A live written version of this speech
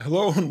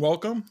Hello and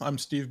welcome. I'm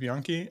Steve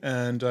Bianchi,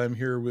 and I'm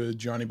here with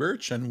Johnny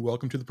Birch, and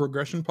welcome to the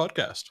Progression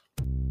Podcast.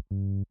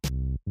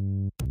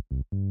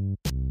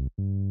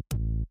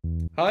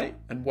 Hi,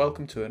 and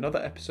welcome to another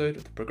episode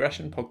of the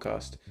Progression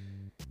Podcast.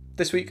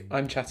 This week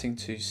I'm chatting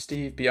to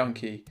Steve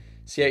Bianchi,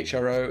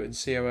 CHRO and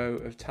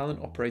COO of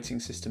talent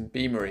operating system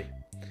Beamery.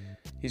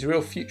 He's a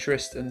real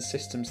futurist and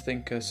systems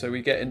thinker, so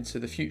we get into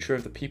the future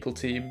of the people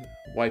team,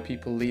 why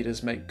people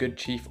leaders make good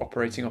chief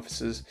operating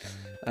officers,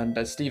 and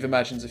as Steve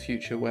imagines a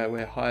future where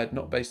we're hired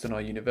not based on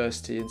our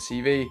university and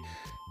CV,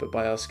 but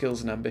by our skills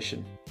and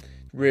ambition.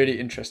 Really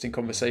interesting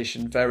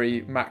conversation,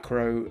 very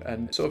macro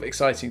and sort of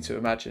exciting to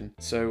imagine.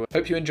 So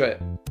hope you enjoy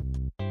it.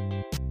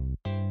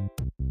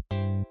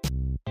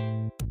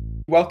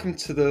 Welcome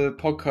to the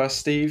podcast,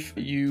 Steve.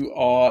 You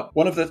are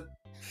one of the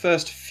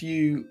first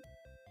few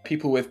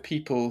people with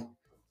people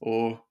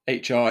or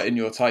HR in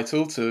your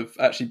title to have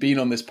actually been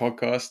on this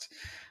podcast.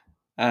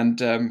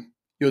 And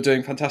you're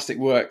doing fantastic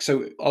work.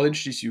 So I'll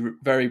introduce you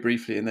very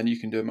briefly and then you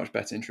can do a much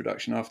better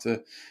introduction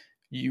after.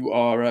 You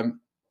are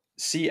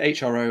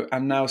CHRO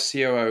and now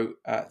COO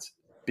at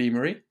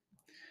Beamery.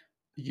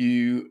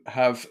 You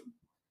have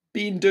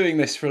been doing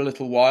this for a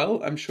little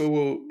while. I'm sure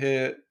we'll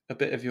hear a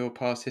bit of your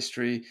past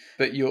history,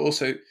 but you're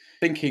also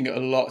thinking a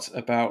lot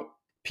about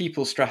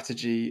people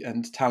strategy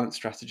and talent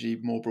strategy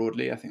more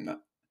broadly. I think that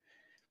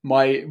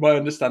my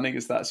understanding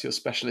is that's your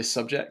specialist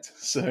subject.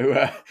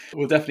 So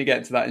we'll definitely get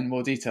into that in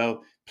more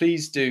detail.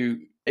 Please do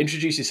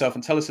introduce yourself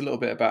and tell us a little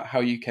bit about how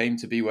you came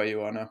to be where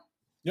you are now.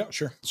 Yeah,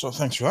 sure. So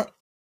thanks for that.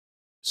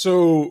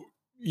 So,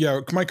 yeah,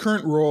 my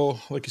current role,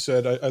 like you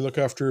said, I look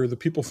after the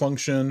people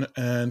function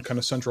and kind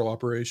of central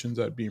operations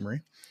at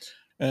Beamery.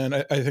 And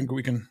I think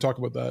we can talk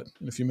about that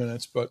in a few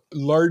minutes. But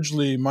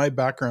largely, my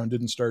background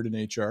didn't start in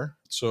HR.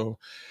 So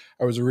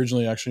I was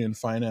originally actually in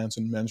finance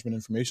and management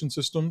information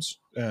systems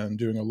and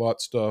doing a lot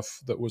of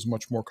stuff that was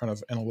much more kind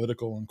of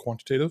analytical and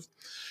quantitative.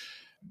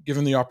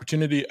 Given the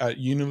opportunity at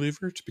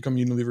Unilever to become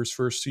Unilever's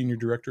first senior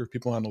director of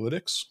people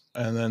analytics.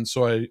 And then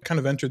so I kind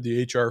of entered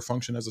the HR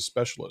function as a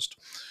specialist,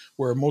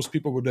 where most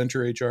people would enter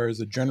HR as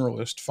a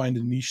generalist, find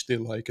a niche they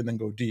like, and then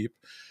go deep.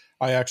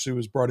 I actually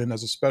was brought in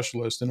as a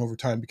specialist and over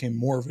time became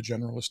more of a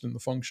generalist in the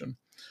function.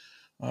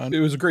 It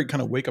was a great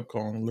kind of wake up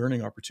call and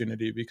learning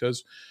opportunity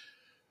because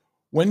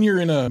when you're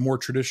in a more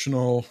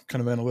traditional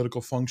kind of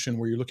analytical function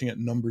where you're looking at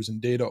numbers and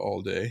data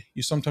all day,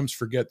 you sometimes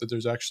forget that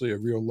there's actually a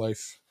real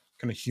life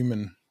kind of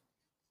human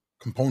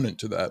component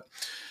to that.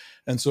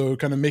 And so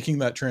kind of making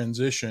that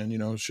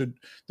transition, should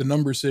the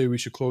numbers say we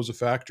should close a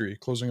factory?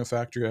 Closing a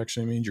factory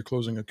actually means you're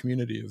closing a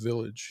community, a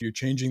village. You're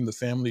changing the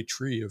family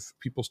tree of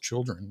people's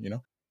children.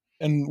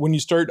 And when you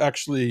start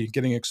actually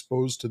getting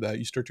exposed to that,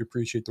 you start to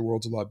appreciate the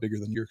world's a lot bigger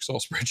than your Excel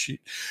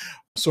spreadsheet.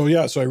 So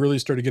I really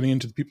started getting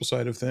into the people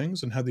side of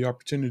things and had the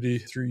opportunity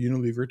through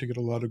Unilever to get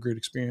a lot of great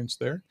experience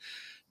there.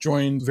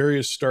 Joined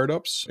various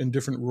startups in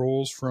different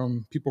roles,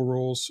 from people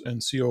roles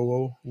and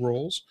COO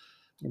roles,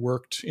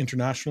 worked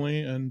internationally,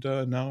 and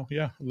now,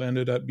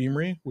 landed at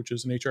Beamery, which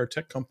is an HR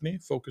tech company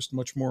focused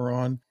much more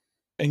on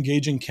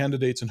engaging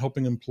candidates and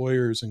helping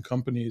employers and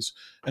companies,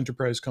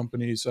 enterprise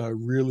companies,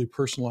 really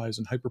personalize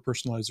and hyper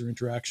personalize their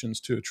interactions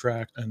to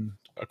attract and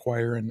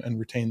acquire and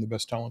retain the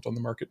best talent on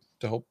the market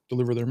to help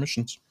deliver their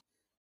missions.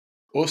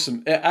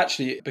 Awesome.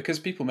 Actually, because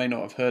people may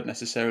not have heard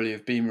necessarily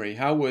of Beamery,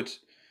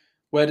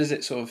 where does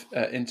it sort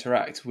of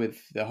interact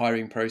with the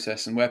hiring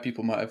process and where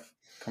people might have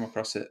come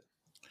across it?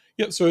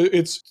 Yeah, so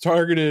it's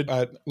targeted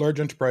at large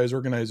enterprise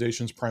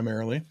organizations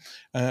primarily,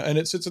 and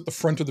it sits at the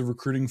front of the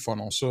recruiting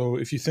funnel. So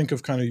if you think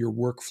of kind of your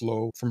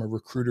workflow from a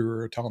recruiter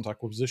or a talent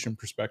acquisition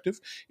perspective,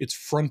 it's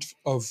front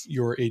of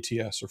your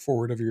ATS or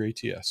forward of your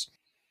ATS.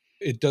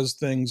 It does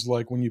things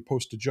like when you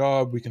post a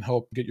job, we can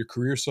help get your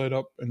career site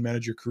up and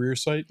manage your career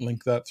site,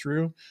 link that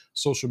through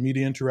social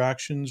media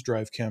interactions,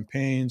 drive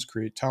campaigns,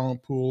 create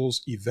talent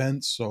pools,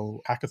 events,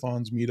 so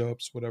hackathons,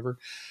 meetups, whatever,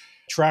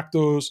 track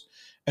those.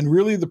 And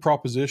really, the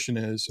proposition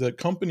is that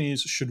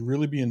companies should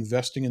really be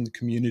investing in the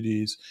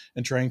communities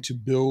and trying to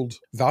build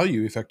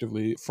value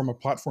effectively from a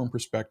platform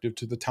perspective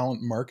to the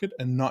talent market,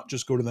 and not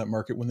just go to that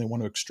market when they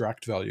want to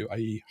extract value,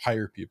 i.e.,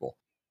 hire people.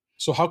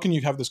 So how can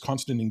you have this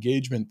constant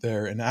engagement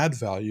there and add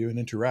value and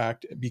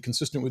interact, be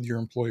consistent with your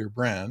employer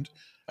brand?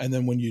 And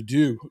then when you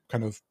do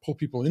kind of pull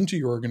people into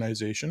your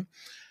organization,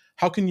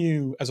 how can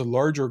you, as a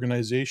large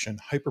organization,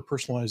 hyper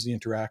personalize the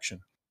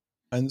interaction?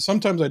 And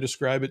sometimes I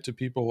describe it to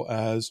people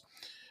as,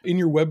 in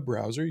your web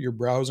browser, you're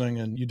browsing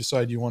and you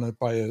decide you want to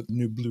buy a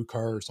new blue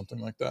car or something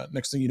like that.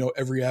 Next thing you know,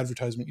 every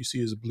advertisement you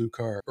see is a blue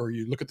car. Or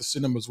you look at the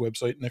cinema's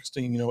website, next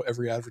thing you know,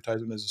 every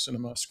advertisement is a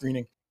cinema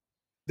screening.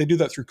 They do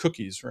that through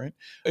cookies, right?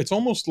 It's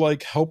almost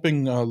like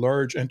helping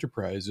large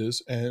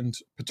enterprises and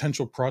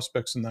potential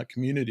prospects in that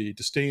community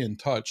to stay in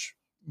touch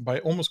by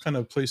almost kind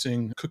of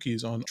placing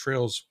cookies on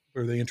trails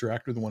where they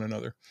interact with one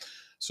another.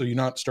 So you're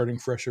not starting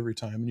fresh every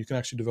time, and you can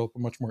actually develop a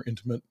much more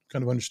intimate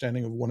kind of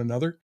understanding of one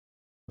another.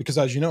 Because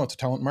as you know, it's a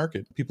talent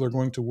market. People are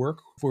going to work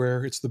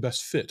where it's the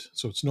best fit.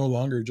 So it's no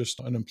longer just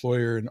an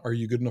employer and are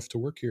you good enough to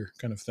work here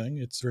kind of thing.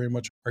 It's very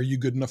much, are you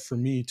good enough for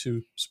me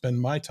to spend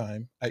my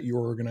time at your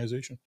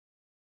organization?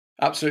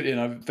 Absolutely, and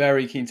I'm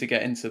very keen to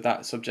get into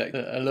that subject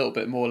a little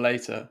bit more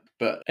later.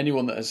 But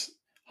anyone that has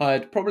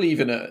hired, probably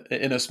even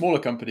in a smaller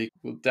company,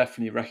 will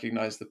definitely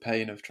recognize the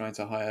pain of trying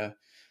to hire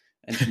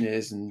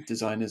engineers and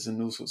designers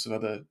and all sorts of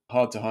other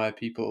hard to hire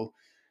people.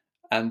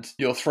 And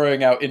you're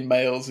throwing out in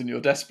mails and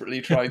you're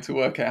desperately trying to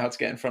work out how to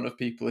get in front of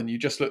people, and you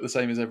just look the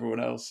same as everyone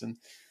else. And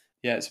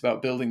yeah, it's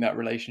about building that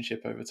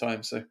relationship over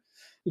time. So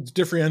It's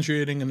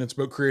differentiating and it's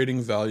about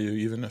creating value,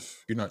 even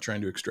if you're not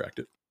trying to extract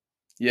it.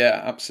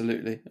 yeah,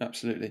 absolutely,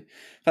 absolutely,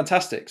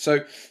 fantastic.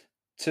 So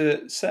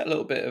to set a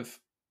little bit of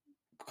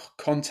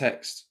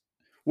context,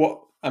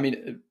 what I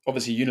mean,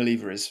 obviously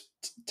Unilever is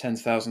tens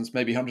of thousands,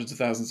 maybe hundreds of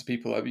thousands of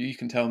people. I mean, you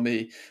can tell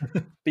me,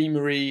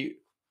 Beamery,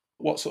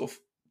 what sort of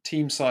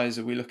team size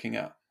are we looking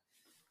at?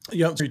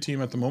 The outreach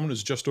team at the moment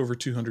is just over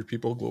 200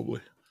 people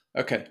globally.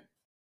 Okay,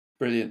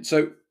 brilliant.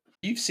 So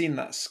you've seen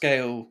that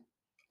scale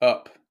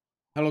up.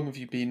 How long have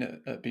you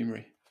been at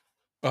Beamery?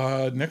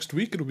 Next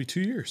week, it'll be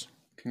 2 years.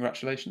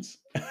 Congratulations.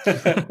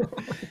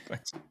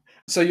 Thanks.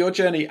 So your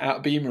journey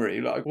at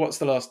Beamery, like, what's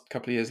the last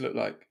couple of years look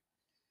like?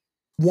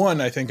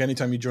 One, I think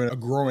anytime you join a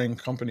growing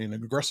company, an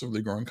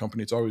aggressively growing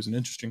company, it's always an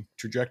interesting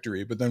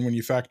trajectory. But then when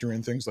you factor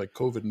in things like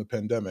COVID and the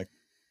pandemic,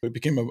 it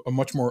became a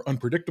much more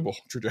unpredictable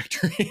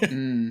trajectory.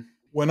 Mm,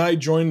 When I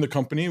joined the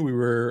company, we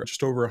were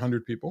just over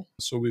 100 people.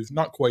 So we've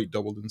not quite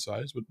doubled in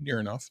size, but near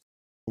enough.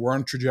 We're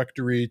on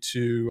trajectory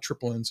to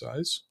triple in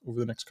size over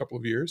the next couple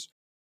of years.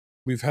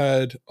 We've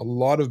had a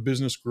lot of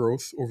business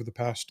growth over the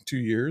past 2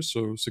 years,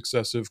 so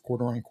successive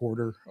quarter on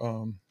quarter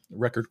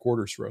record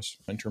quarters for us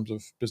in terms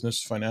of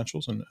business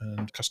financials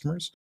and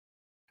customers.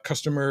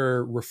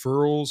 Customer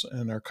referrals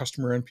and our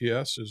customer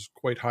NPS is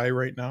quite high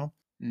right now.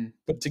 mm,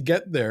 But to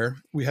get there,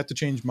 we had to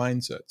change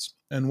mindsets.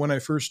 And when I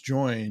first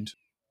joined,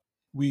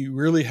 we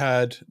really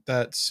had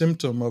that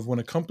symptom of when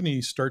a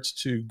company starts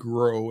to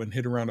grow and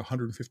hit around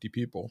 150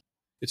 people.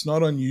 It's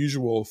not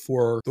unusual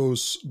for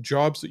those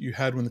jobs that you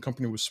had when the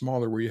company was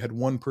smaller, where you had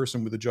one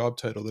person with a job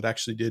title that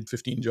actually did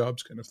 15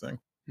 jobs kind of thing.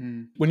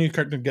 mm. When you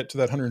kind of get to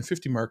that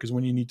 150 mark is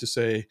when you need to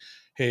say,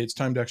 hey, it's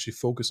time to actually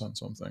focus on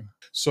something.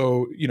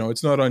 So,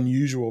 it's not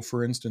unusual,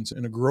 for instance,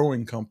 in a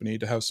growing company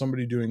to have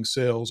somebody doing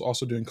sales,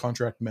 also doing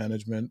contract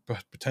management,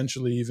 but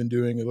potentially even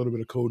doing a little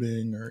bit of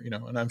coding or,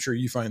 and I'm sure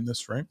you find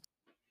this, right?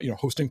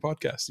 Hosting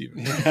podcasts even.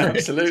 Yeah, Right?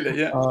 absolutely,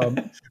 yeah.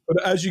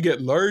 But as you get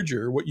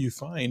larger, what you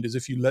find is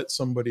if you let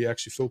somebody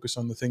actually focus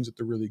on the things that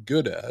they're really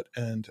good at,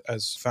 and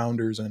as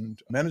founders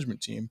and management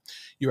team,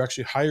 you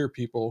actually hire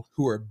people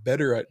who are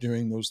better at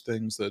doing those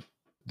things that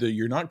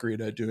you're not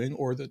great at doing,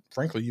 or that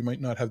frankly you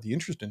might not have the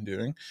interest in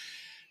doing,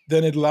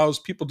 then it allows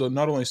people to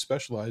not only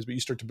specialize, but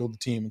you start to build a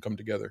team and come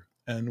together.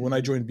 And when I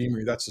Mm, joined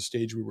Beamery, that's the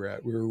stage we were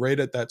at. We were right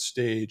at that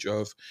stage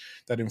of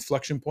that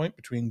inflection point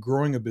between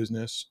growing a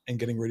business and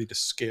getting ready to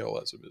scale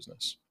as a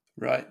business.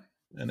 right.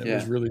 And it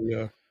was Yeah.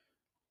 really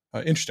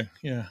interesting.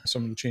 Yeah,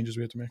 some of the changes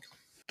we had to make.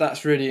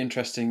 That's really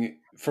interesting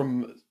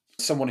from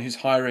someone who's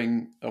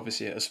hiring,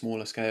 obviously at a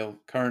smaller scale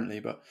currently,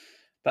 but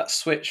that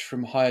switch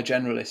from higher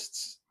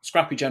generalists,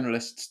 scrappy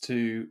generalists,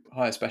 to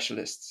higher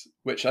specialists,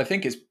 which I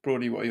think is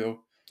broadly what you're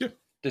Yeah.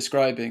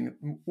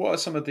 describing. What are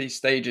some of these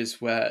stages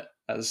where,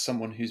 as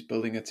someone who's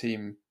building a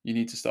team, you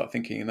need to start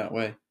thinking in that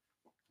way?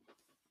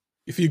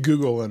 If you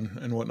Google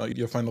and whatnot,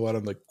 you'll find a lot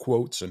of like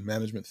quotes and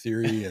management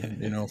theory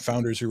and,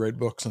 founders who write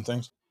books and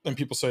things. And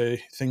people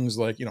say things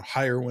like,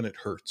 hire when it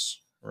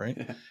hurts, right?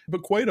 Yeah.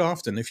 But quite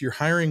often, if you're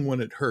hiring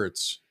when it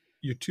hurts,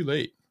 you're too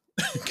late.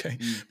 Okay.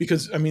 Mm,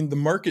 Because I mean, the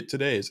market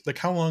today is like,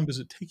 how long does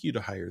it take you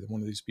to hire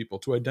one of these people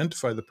to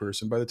identify the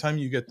person? By the time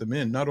you get them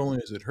in, not only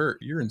does it hurt,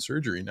 you're in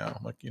surgery now.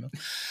 Like,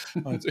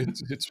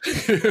 it's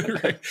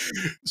right.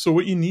 So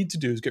what you need to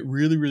do is get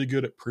really, really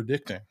good at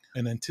predicting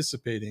and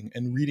anticipating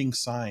and reading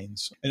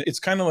signs. And it's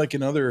kind of like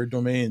in other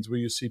domains where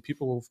you see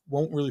people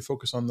won't really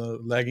focus on the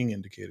lagging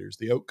indicators,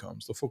 the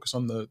outcomes. They'll focus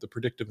on the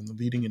predictive and the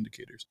leading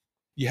indicators.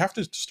 You have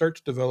to start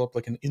to develop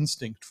like an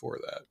instinct for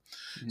that.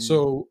 mm,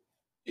 So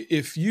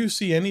if you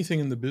see anything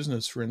in the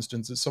business, for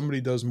instance, that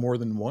somebody does more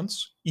than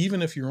once,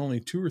 even if you're only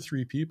 2 or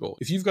 3 people,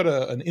 if you've got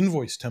an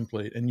invoice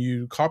template and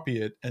you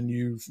copy it and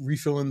you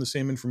refill in the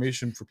same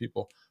information for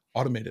people,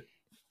 automate it,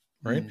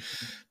 right? mm,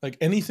 Like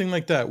anything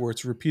like that, where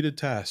it's a repeated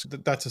task,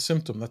 that's a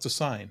symptom, that's a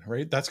sign,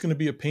 right? That's going to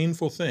be a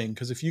painful thing,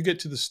 because if you get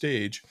to the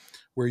stage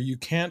where you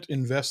can't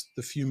invest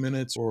the few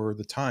minutes or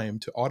the time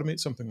to automate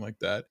something like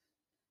that,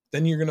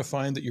 then you're going to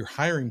find that you're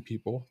hiring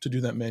people to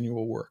do that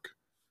manual work.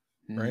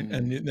 Right.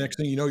 And mm, the next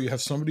thing you know, you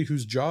have somebody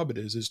whose job it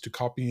is to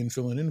copy and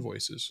fill in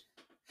invoices.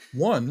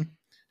 One,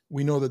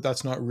 we know that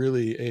that's not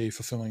really a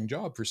fulfilling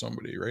job for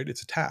somebody, right?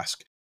 It's a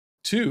task.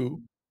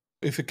 Two,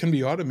 if it can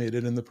be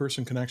automated and the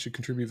person can actually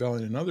contribute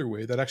value in another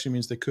way, that actually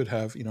means they could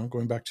have,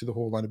 going back to the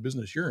whole line of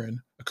business you're in,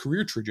 a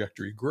career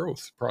trajectory,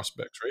 growth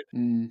prospects, right?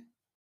 mm,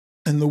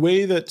 And the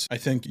way that I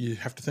think you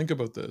have to think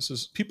about this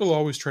is people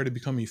always try to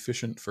become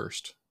efficient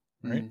first.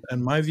 right?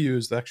 And my view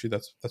is that actually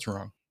that's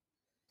wrong.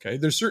 Okay,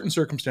 there's certain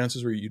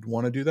circumstances where you'd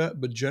want to do that,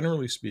 but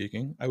generally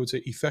speaking, I would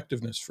say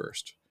effectiveness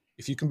first.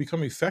 If you can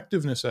become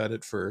effectiveness at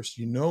it first,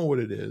 you know what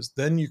it is,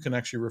 then you can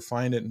actually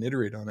refine it and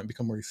iterate on it and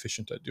become more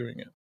efficient at doing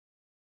it.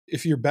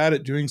 If you're bad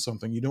at doing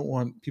something, you don't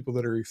want people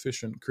that are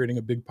efficient creating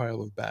a big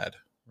pile of bad,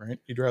 right?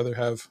 You'd rather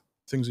have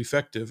things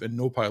effective and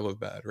no pile of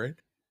bad, right?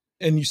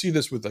 And you see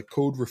this with like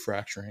code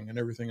refactoring and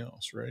everything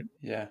else, right?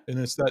 Yeah. And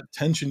it's that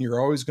tension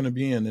you're always going to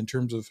be in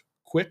terms of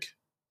quick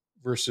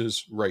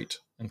versus right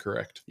and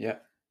correct. Yeah.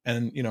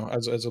 And,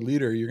 as a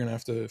leader, you're going to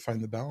have to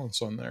find the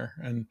balance on there.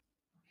 And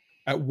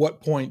at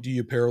what point do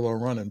you parallel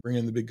run and bring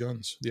in the big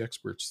guns, the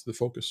experts, the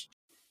focus?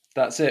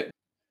 That's it.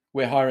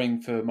 We're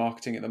hiring for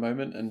marketing at the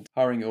moment, and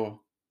hiring your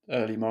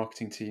early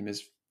marketing team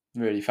is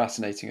really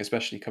fascinating,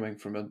 especially coming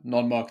from a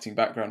non-marketing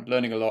background,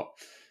 learning a lot.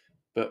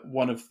 But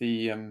one of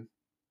the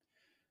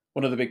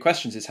big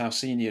questions is how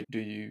senior do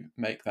you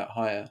make that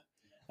hire,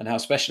 and how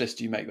specialist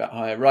do you make that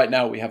hire? Right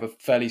now, we have a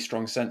fairly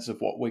strong sense of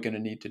what we're going to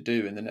need to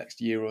do in the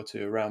next year or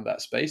two around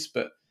that space,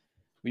 but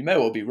we may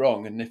well be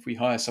wrong. And if we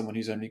hire someone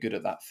who's only good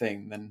at that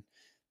thing, then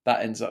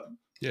that ends up,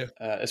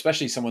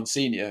 especially someone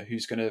senior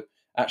who's going to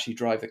actually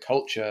drive the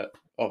culture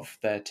of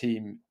their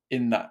team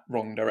in that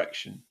wrong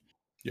direction.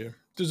 Yeah.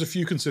 There's a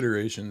few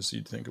considerations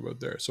you'd think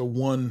about there. So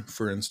one,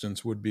 for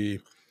instance, would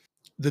be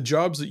the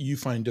jobs that you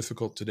find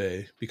difficult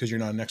today because you're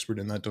not an expert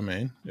in that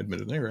domain,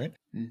 admittedly, right?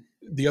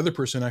 The other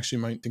person actually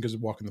might think is a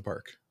walk in the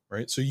park,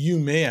 right? So you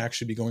may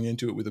actually be going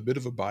into it with a bit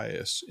of a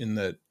bias in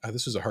that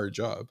this is a hard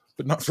job,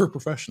 but not for a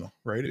professional,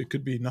 right? It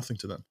could be nothing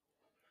to them.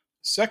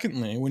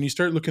 Secondly, when you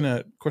start looking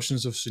at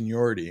questions of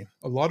seniority,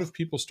 a lot of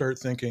people start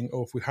thinking,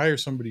 oh, if we hire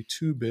somebody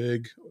too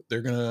big,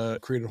 they're going to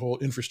create a whole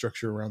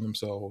infrastructure around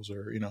themselves,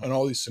 or, and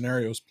all these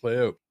scenarios play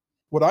out.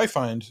 What I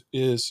find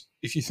is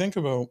if you think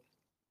about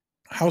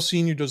how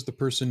senior does the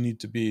person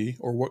need to be,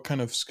 or what kind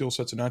of skill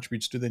sets and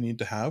attributes do they need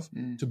to have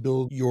to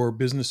build your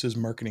business's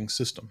marketing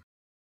system?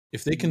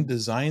 If they can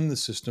design the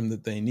system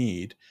that they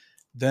need,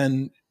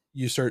 then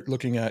you start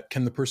looking at,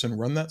 can the person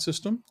run that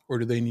system, or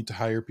do they need to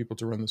hire people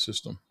to run the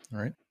system,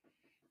 right?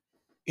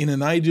 In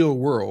an ideal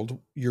world,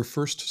 your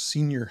first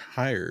senior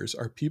hires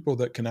are people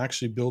that can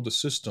actually build a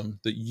system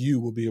that you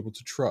will be able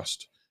to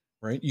trust,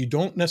 right? You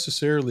don't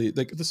necessarily,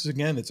 like, this is,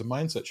 again, it's a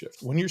mindset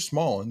shift. When you're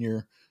small and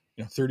you're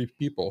 30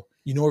 people,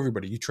 you know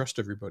everybody, you trust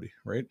everybody,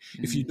 right?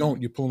 If you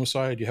don't, you pull them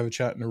aside, you have a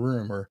chat in a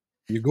room, or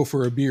you go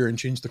for a beer and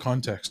change the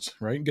context,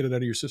 right? And get it out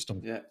of your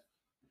system. Yeah.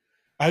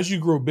 As you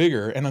grow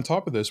bigger, and on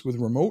top of this, with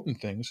remote and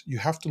things, you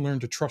have to learn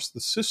to trust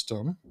the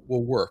system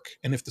will work.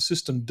 And if the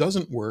system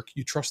doesn't work,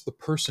 you trust the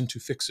person to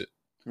fix it.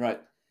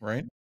 Right.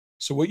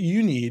 So what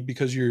you need,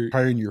 because you're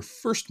hiring your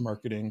first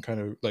marketing kind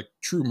of like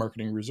true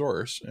marketing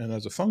resource, and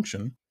as a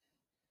function,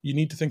 you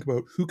need to think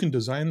about who can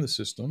design the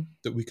system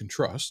that we can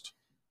trust.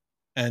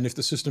 And if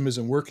the system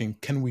isn't working,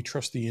 can we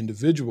trust the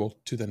individual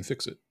to then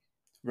fix it?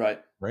 Right.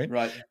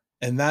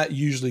 And that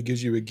usually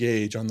gives you a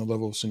gauge on the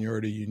level of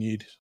seniority you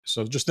need.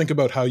 So just think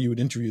about how you would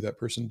interview that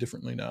person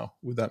differently now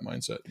with that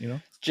mindset,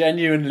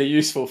 Genuinely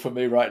useful for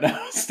me right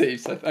now,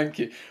 Steve. So thank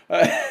you.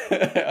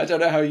 I don't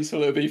know how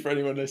useful it would be for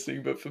anyone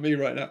listening, but for me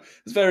right now,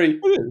 it's very...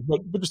 It is,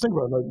 but just think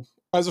about it. Like,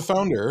 as a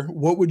founder,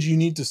 what would you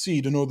need to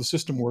see to know the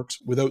system works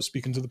without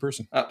speaking to the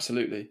person?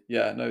 Absolutely.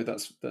 Yeah, no,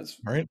 that's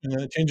right. And then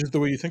it changes the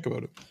way you think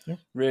about it. Yeah.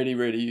 Really,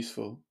 really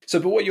useful. So,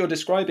 but what you're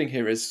describing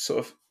here is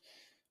sort of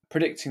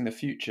predicting the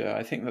future.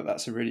 I think that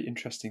that's a really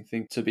interesting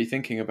thing to be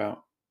thinking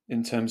about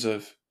in terms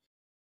of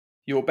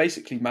you're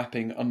basically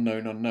mapping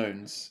unknown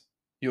unknowns.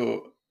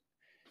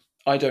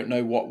 I don't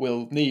know what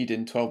we'll need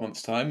in 12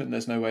 months' time, and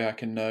there's no way I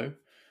can know.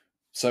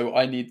 So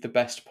I need the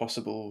best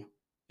possible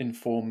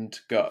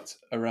informed gut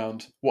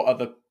around what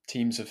other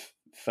teams have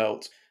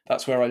felt.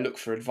 That's where I look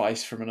for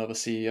advice from another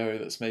CEO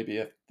that's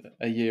maybe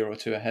a year or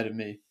two ahead of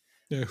me.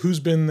 Yeah,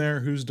 who's been there?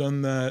 Who's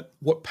done that?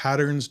 What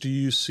patterns do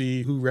you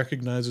see? Who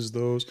recognizes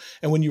those?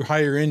 And when you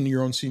hire in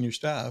your own senior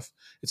staff,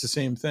 it's the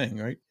same thing,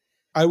 right?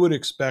 I would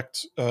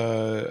expect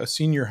a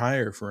senior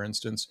hire, for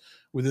instance,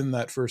 within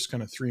that first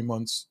kind of 3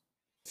 months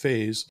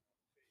phase.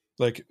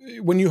 Like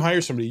when you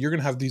hire somebody, you're going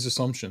to have these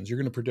assumptions. You're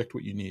going to predict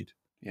what you need.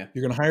 Yeah.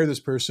 You're going to hire this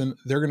person.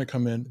 They're going to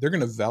come in. They're going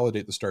to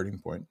validate the starting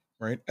point,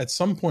 right? At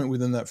some point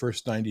within that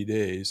first 90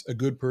 days, a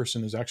good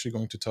person is actually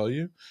going to tell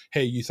you,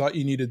 hey, you thought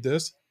you needed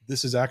this.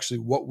 This is actually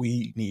what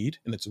we need.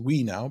 And it's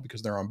we now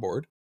because they're on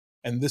board.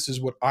 And this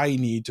is what I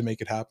need to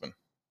make it happen,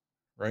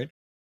 right?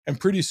 And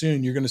pretty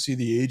soon you're going to see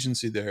the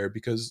agency there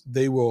because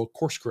they will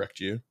course correct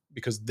you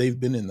because they've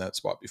been in that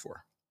spot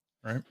before,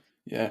 right?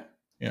 Yeah.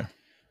 Yeah.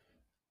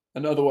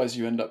 And otherwise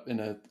you end up in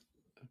a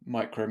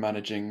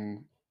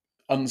micromanaging,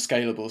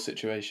 unscalable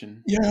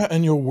situation. Yeah,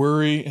 and you'll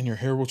worry and your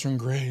hair will turn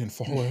gray and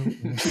fall out.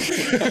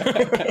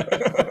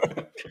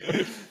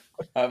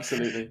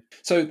 Absolutely.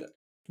 So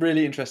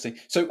really interesting.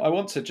 So I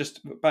want to just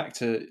back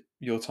to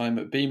your time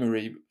at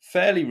Beamery.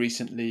 Fairly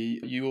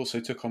recently, you also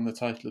took on the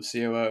title of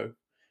COO.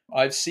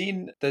 I've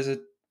seen there's a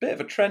bit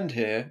of a trend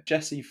here.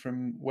 Jesse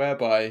from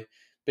Whereby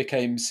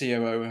became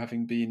COO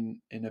having been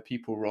in a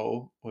people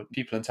role or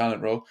people and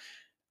talent role.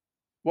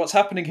 What's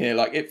happening here?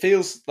 Like, it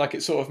feels like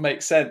it sort of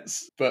makes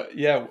sense, but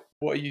yeah,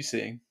 what are you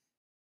seeing?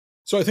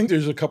 So I think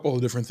there's a couple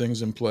of different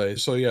things in play.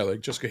 So yeah,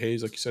 like Jessica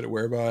Hayes, like you said, at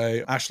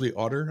Whereby, Ashley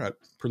Otter at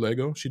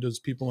Perlego, she does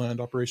people and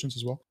operations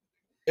as well.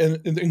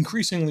 And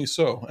increasingly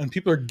so. And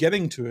people are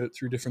getting to it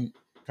through different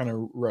kind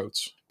of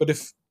routes. But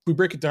if we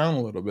break it down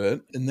a little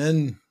bit and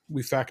then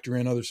we factor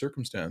in other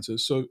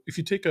circumstances. So if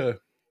you take a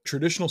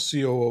traditional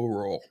COO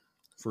role,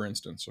 for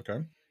instance, okay,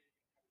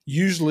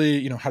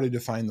 usually, how do you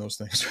define those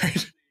things,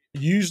 right?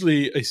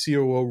 Usually a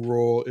COO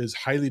role is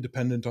highly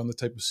dependent on the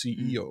type of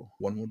CEO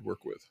one would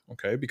work with,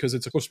 okay? Because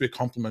it's supposed to be a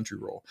complementary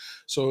role.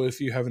 So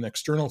if you have an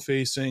external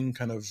facing,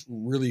 kind of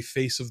really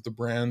face of the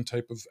brand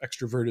type of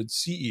extroverted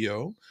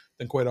CEO,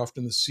 then quite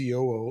often the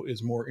COO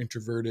is more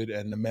introverted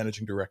and a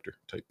managing director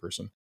type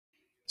person.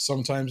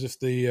 Sometimes if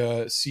the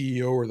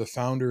CEO or the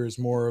founder is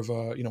more of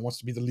a, wants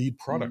to be the lead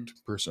product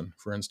person,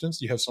 for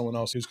instance, you have someone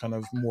else who's kind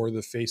of more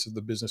the face of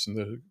the business and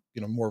the,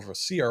 more of a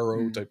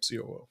CRO type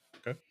COO.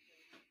 Okay.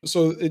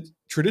 So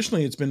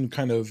traditionally it's been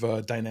kind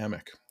of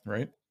dynamic,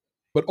 right?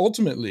 But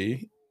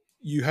ultimately,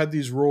 you had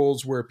these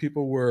roles where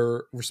people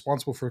were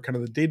responsible for kind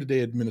of the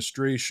day-to-day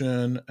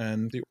administration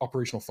and the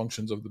operational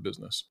functions of the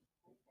business.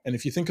 And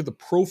if you think of the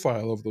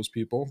profile of those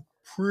people,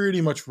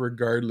 pretty much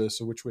regardless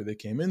of which way they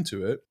came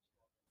into it,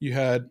 you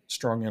had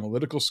strong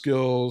analytical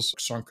skills,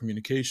 strong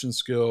communication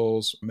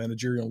skills,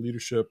 managerial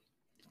leadership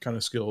kind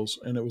of skills,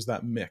 and it was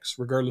that mix,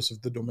 regardless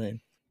of the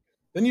domain.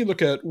 Then you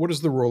look at what is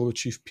the role of a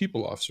chief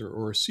people officer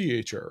or a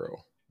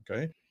CHRO,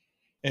 okay?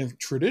 And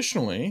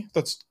traditionally,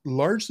 that's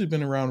largely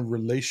been around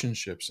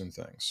relationships and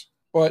things.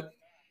 But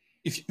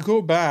if you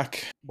go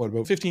back,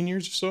 about 15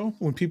 years or so,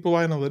 when people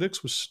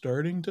analytics was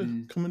starting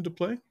to come into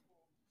play,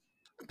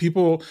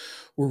 people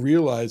were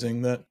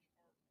realizing that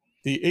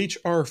the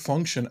HR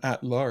function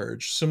at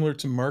large, similar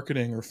to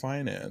marketing or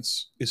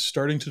finance, is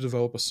starting to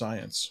develop a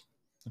science.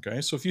 Okay,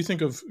 so if you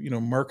think of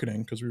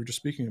marketing, because we were just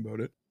speaking about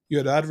it, you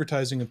had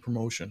advertising and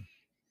promotion.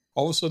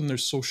 All of a sudden,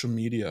 there's social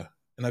media,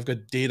 and I've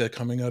got data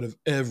coming out of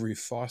every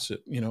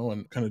faucet,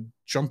 and kind of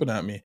jumping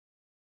at me.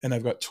 And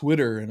I've got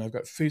Twitter, and I've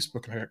got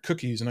Facebook, and I got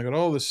cookies, and I got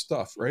all this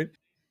stuff, right?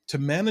 To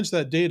manage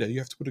that data, you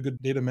have to put a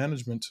good data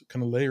management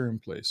kind of layer in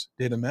place.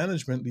 Data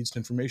management leads to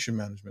information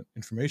management.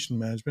 Information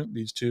management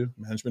leads to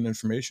management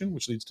information,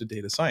 which leads to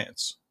data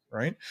science,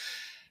 right?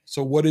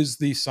 So what is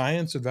the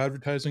science of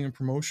advertising and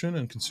promotion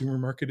and consumer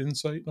market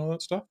insight and all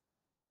that stuff?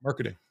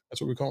 Marketing. That's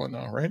what we call it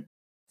now, right?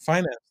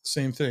 Finance, the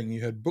same thing.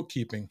 You had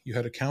bookkeeping, you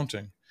had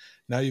accounting.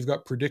 Now you've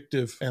got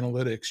predictive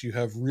analytics. You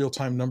have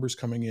real-time numbers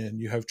coming in.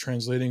 You have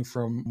translating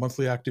from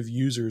monthly active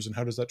users and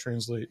how does that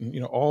translate,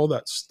 and all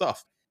that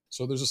stuff.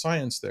 So there's a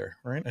science there,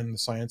 right? And the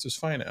science is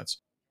finance.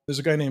 There's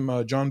a guy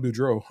named John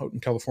Boudreau out in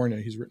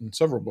California. He's written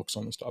several books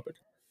on this topic.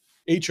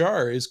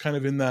 HR is kind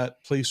of in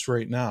that place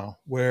right now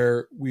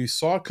where we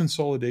saw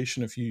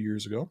consolidation a few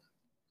years ago,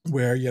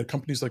 where you had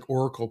companies like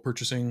Oracle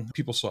purchasing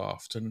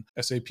PeopleSoft and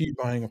SAP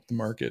buying up the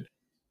market.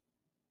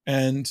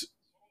 And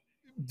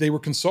they were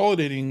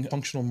consolidating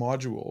functional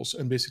modules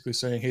and basically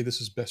saying, hey,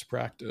 this is best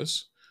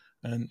practice.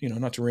 And,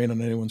 not to rain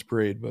on anyone's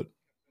parade, but,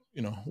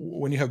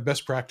 when you have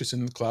best practice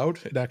in the cloud,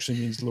 it actually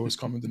means lowest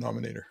common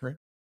denominator, right?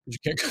 You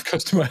can't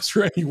customize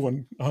for any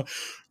one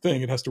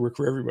thing. It has to work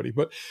for everybody.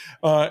 But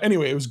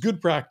anyway, it was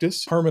good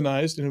practice,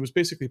 harmonized, and it was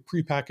basically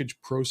prepackaged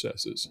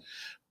processes.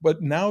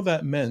 But now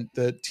that meant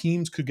that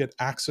teams could get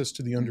access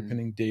to the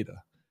underpinning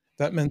data.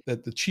 That meant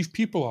that the chief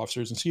people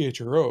officers and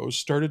CHROs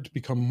started to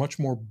become much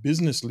more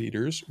business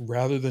leaders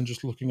rather than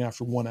just looking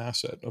after one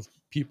asset of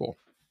people.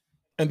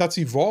 And that's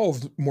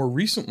evolved more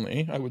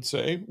recently, I would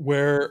say,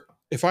 where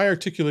if I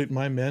articulate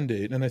my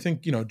mandate, and I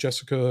think,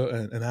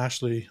 Jessica and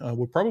Ashley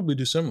would probably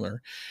do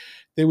similar,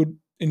 they would,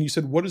 and you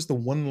said, what is the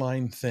one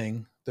line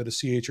thing that a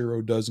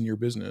CHRO does in your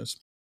business?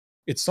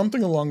 It's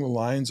something along the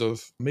lines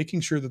of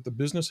making sure that the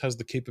business has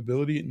the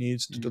capability it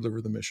needs to deliver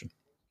the mission,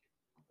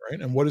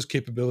 right? And what is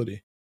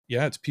capability?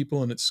 Yeah, it's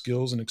people and it's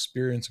skills and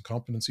experience and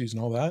competencies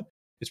and all that.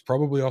 It's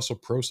probably also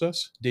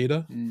process,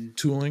 data,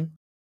 tooling,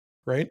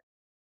 right?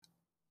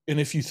 And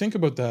if you think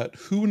about that,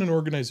 who in an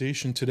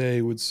organization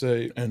today would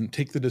say and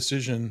take the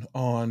decision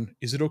on,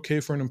 is it okay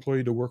for an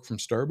employee to work from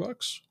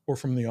Starbucks or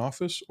from the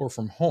office or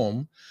from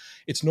home?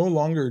 It's no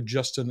longer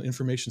just an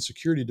information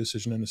security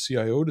decision and a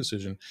CIO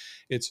decision.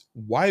 It's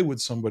why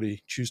would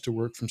somebody choose to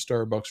work from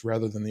Starbucks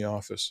rather than the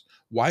office?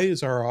 Why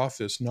is our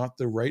office not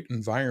the right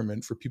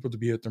environment for people to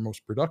be at their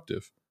most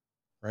productive,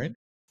 right?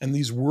 And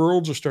these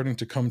worlds are starting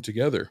to come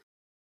together.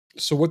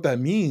 So what that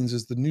means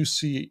is the new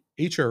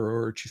CHRO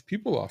or Chief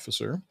People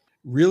Officer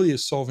really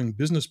is solving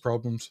business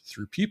problems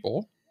through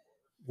people,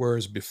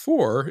 whereas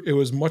before it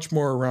was much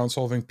more around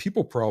solving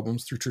people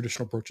problems through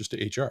traditional approaches to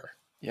HR.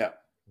 Yeah.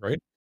 Right?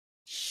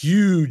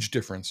 Huge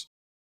difference.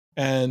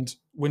 And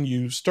when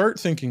you start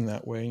thinking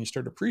that way and you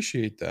start to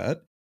appreciate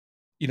that,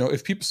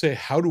 if people say,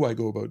 how do I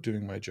go about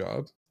doing my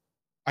job?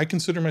 I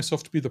consider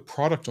myself to be the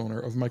product owner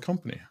of my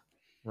company,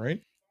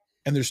 right?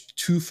 And there's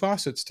two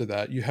facets to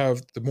that. You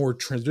have the more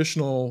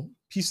traditional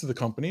piece of the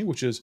company,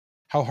 which is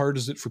how hard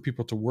is it for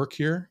people to work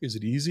here? Is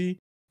it easy?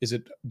 Is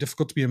it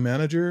difficult to be a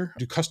manager?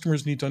 Do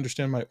customers need to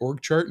understand my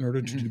org chart in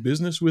order to do Mhm.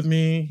 business with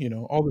me?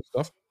 All this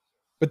stuff.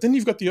 But then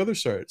you've got the other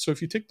side. So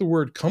if you take the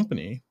word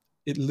company,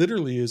 it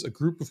literally is a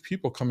group of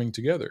people coming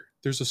together.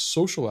 There's a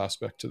social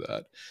aspect to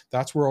that.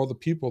 That's where all the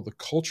people, the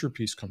culture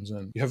piece comes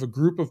in. You have a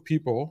group of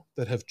people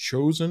that have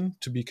chosen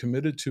to be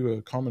committed to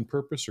a common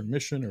purpose or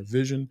mission or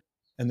vision,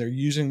 and they're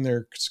using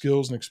their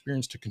skills and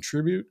experience to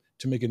contribute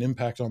to make an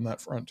impact on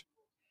that front.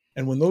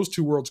 And when those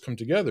two worlds come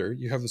together,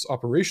 you have this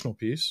operational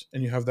piece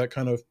and you have that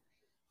kind of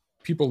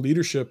people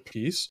leadership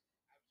piece.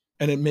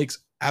 And it makes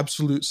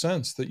absolute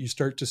sense that you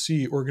start to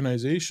see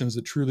organizations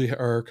that truly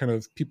are kind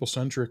of people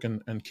centric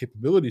and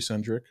capability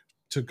centric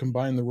to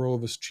combine the role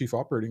of a chief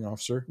operating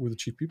officer with a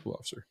chief people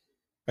officer.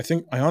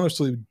 I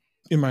honestly,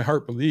 in my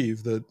heart,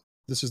 believe that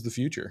this is the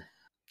future.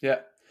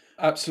 Yeah,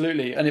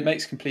 absolutely. And it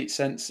makes complete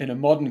sense in a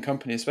modern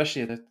company,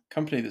 especially a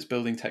company that's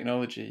building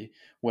technology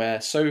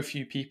where so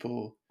few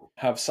people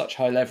have such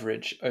high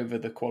leverage over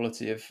the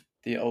quality of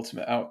the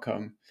ultimate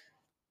outcome,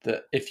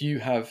 that if you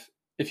have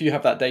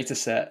that data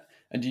set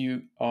and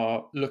you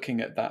are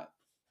looking at that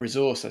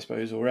resource, I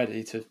suppose,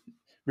 already, to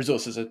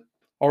resource is a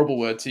horrible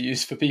word to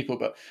use for people,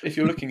 but if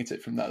you're looking at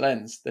it from that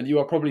lens, then you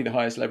are probably the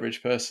highest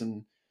leverage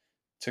person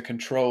to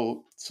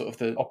control sort of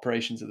the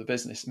operations of the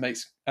business. It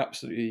makes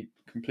absolutely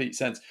complete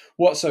sense.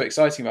 What's so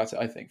exciting about it,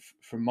 I think,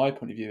 from my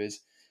point of view,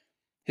 is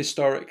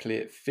historically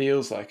it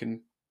feels like,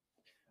 and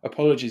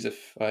apologies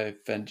if I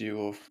offend you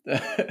or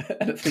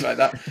anything like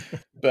that,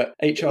 but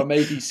HR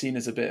may be seen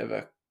as a bit of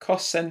a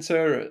cost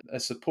center, a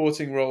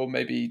supporting role,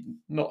 maybe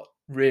not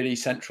really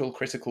central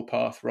critical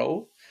path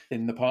role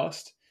in the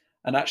past.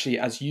 And actually,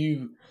 as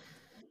you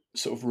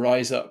sort of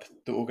rise up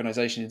the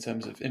organization in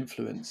terms of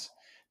influence,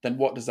 then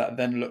what does that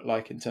then look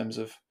like in terms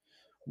of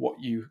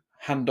what you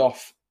hand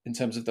off in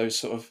terms of those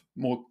sort of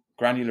more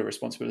granular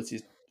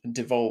responsibilities and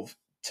devolve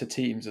to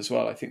teams as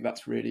well? I think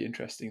that's really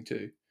interesting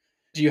too.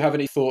 Do you have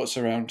any thoughts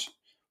around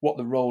what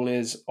the role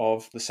is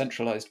of the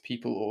centralized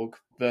people org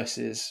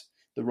versus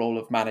the role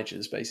of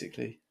managers,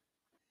 basically?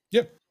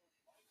 Yeah.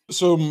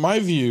 So my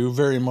view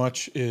very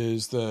much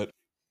is that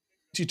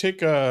you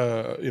take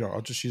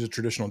I'll just use a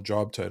traditional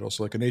job title.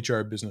 So like an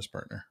HR business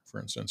partner,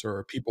 for instance, or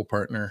a people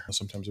partner,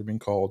 sometimes they're being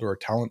called, or a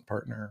talent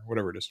partner,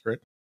 whatever it is, right?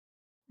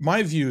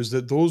 My view is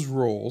that those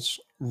roles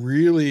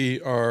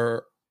really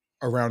are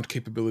around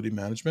capability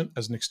management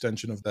as an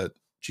extension of that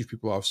chief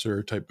people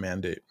officer type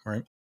mandate,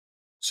 right?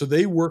 So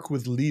they work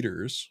with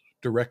leaders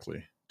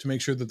directly to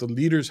make sure that the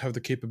leaders have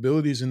the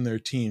capabilities in their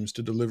teams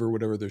to deliver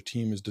whatever their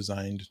team is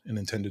designed and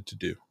intended to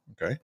do.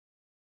 Okay.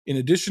 In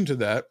addition to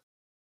that,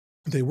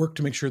 they work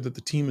to make sure that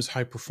the team is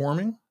high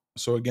performing.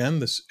 So again,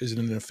 this is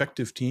an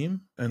effective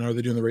team and are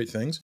they doing the right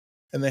things?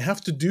 And they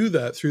have to do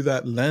that through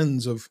that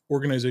lens of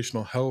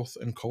organizational health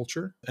and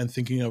culture and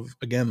thinking of,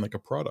 again, like a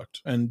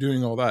product and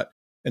doing all that.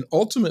 And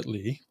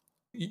ultimately,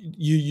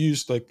 you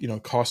use like,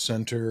 cost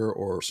center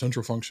or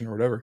central function or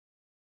whatever.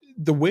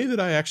 The way that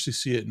I actually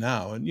see it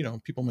now,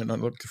 and people might not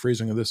like the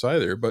phrasing of this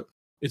either, but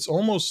it's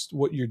almost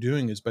what you're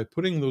doing is by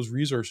putting those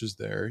resources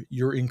there,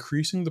 you're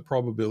increasing the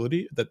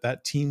probability that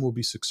that team will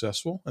be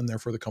successful and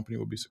therefore the company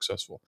will be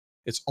successful.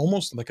 It's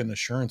almost like an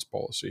assurance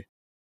policy,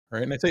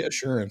 right? And I say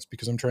assurance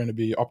because I'm trying to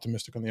be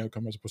optimistic on the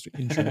outcome as opposed to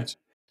insurance.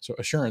 So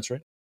assurance,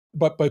 right?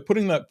 But by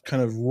putting that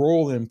kind of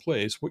role in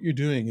place, what you're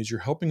doing is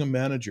you're helping a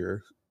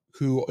manager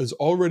who is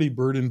already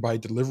burdened by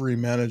delivery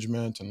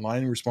management and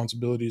line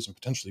responsibilities and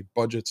potentially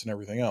budgets and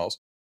everything else.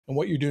 And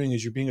what you're doing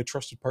is you're being a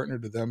trusted partner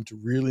to them to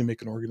really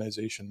make an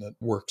organization that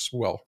works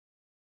well.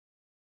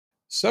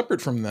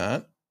 Separate from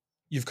that,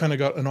 you've kind of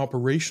got an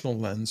operational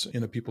lens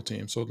in a people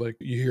team. So like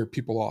you hear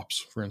people ops,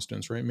 for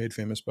instance, right? Made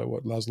famous by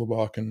what? Laszlo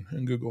Bock and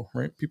Google,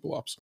 right? People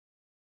ops.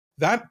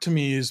 That to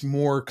me is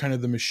more kind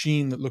of the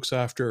machine that looks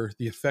after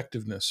the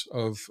effectiveness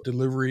of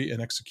delivery and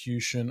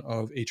execution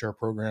of HR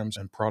programs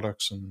and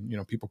products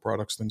and, people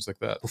products, things like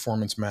that.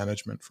 Performance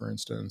management, for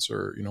instance,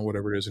 or,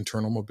 whatever it is,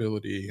 internal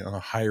mobility,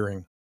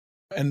 hiring.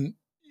 And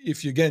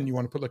if you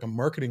want to put like a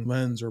marketing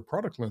lens or a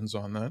product lens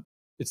on that,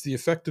 it's the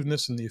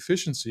effectiveness and the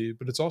efficiency,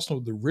 but it's also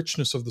the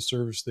richness of the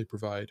service they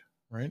provide,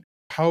 right?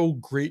 How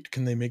great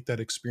can they make that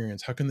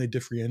experience? How can they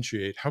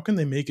differentiate? How can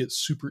they make it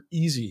super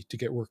easy to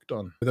get work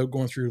done without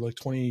going through like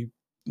 20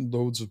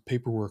 loads of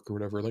paperwork or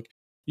whatever? Like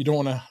you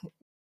don't want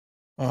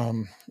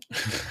to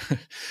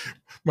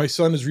my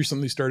son has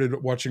recently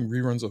started watching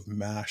reruns of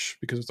MASH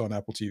because it's on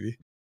Apple TV.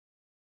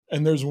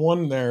 And there's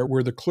one there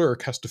where the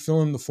clerk has to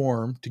fill in the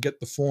form to get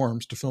the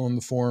forms to fill in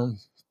the form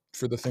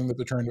for the thing that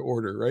they're trying to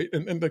order, right?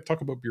 And they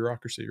talk about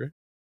bureaucracy, right?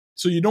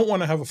 So you don't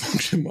want to have a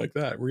function like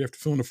that where you have to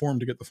fill in a form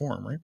to get the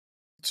form, right?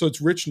 So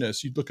it's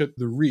richness. You look at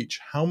the reach.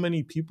 How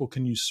many people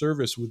can you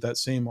service with that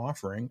same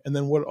offering? And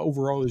then what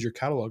overall is your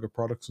catalog of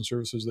products and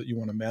services that you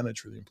want to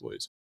manage for the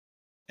employees?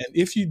 And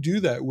if you do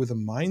that with a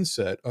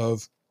mindset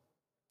of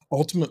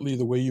ultimately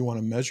the way you want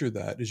to measure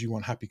that is you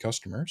want happy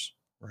customers,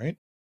 right?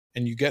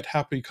 And you get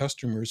happy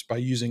customers by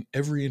using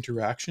every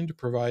interaction to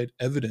provide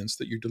evidence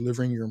that you're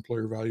delivering your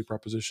employer value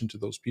proposition to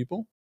those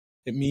people.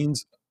 It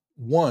means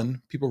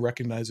one, people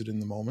recognize it in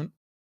the moment.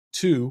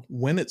 Two,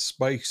 when it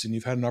spikes and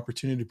you've had an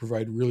opportunity to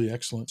provide really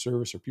excellent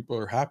service or people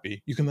are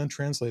happy, you can then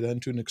translate that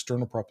into an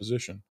external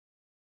proposition.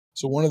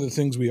 So one of the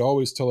things we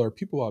always tell our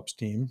people ops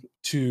team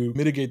to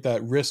mitigate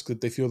that risk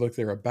that they feel like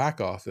they're a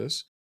back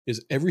office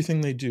is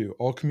everything they do,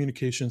 all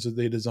communications that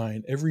they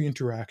design, every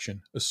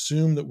interaction,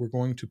 assume that we're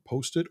going to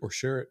post it or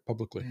share it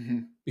publicly.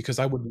 Because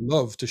I would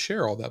love to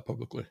share all that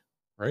publicly,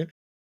 right?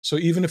 So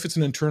even if it's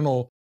an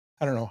internal,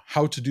 I don't know,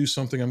 how to do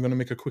something, I'm going to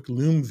make a quick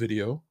Loom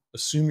video,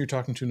 assume you're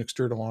talking to an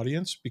external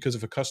audience, because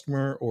if a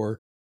customer or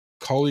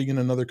colleague in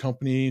another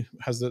company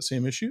has that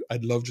same issue,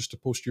 I'd love just to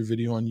post your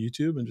video on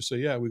YouTube and just say,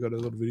 yeah, we got a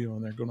little video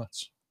on there, go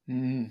nuts.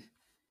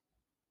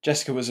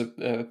 Jessica was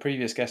a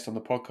previous guest on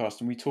the podcast,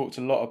 and we talked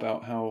a lot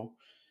about how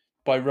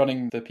by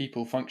running the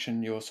people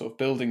function, you're sort of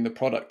building the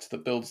product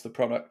that builds the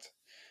product.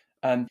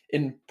 And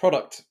in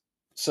product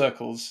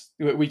circles,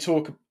 we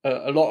talk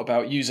a lot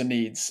about user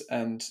needs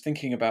and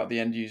thinking about the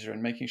end user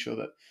and making sure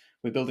that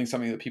we're building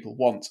something that people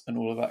want and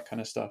all of that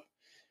kind of stuff.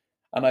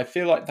 And I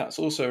feel like that's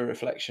also a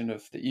reflection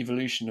of the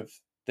evolution of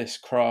this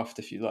craft,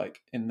 if you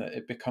like, in that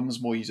it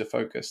becomes more user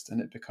focused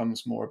and it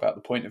becomes more about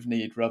the point of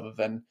need rather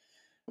than,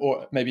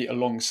 or maybe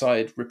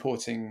alongside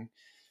reporting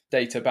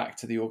data back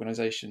to the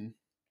organization.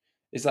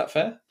 Is that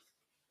fair?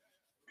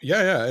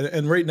 Yeah.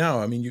 And right now,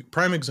 I mean,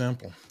 prime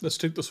example, let's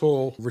take this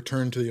whole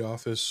return to the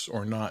office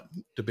or not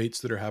debates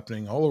that are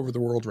happening all over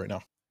the world right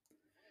now.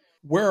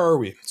 Where are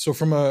we? So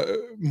from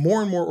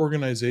more and more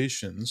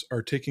organizations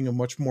are taking a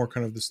much more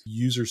kind of this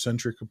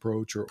user-centric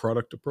approach or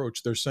product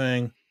approach. They're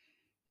saying,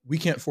 we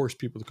can't force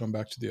people to come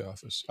back to the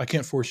office. I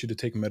can't force you to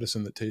take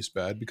medicine that tastes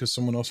bad because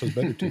someone else has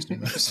better tasting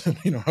medicine.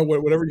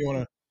 Whatever you want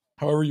to,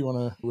 however you want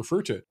to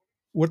refer to it.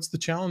 What's the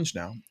challenge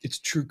now? It's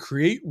to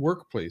create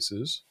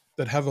workplaces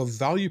that have a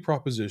value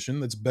proposition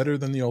that's better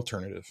than the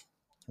alternative,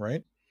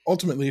 right?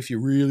 Ultimately, if you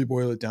really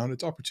boil it down,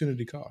 it's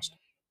opportunity cost.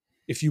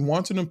 If you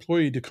want an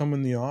employee to come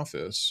in the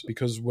office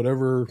because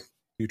whatever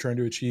you're trying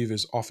to achieve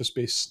is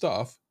office-based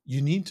stuff,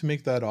 you need to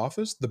make that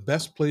office the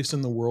best place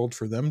in the world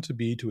for them to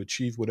be to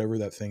achieve whatever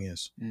that thing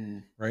is,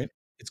 right?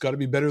 It's got to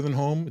be better than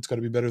home. It's got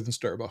to be better than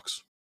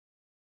Starbucks.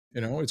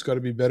 It's got to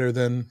be better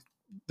than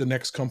the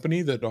next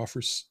company that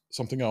offers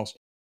something else.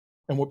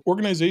 And what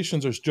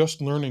organizations are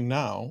just learning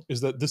now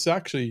is that this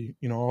actually,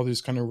 all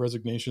these kind of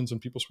resignations and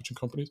people switching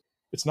companies,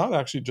 it's not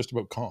actually just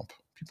about comp.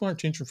 People aren't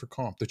changing for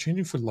comp. They're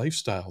changing for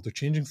lifestyle. They're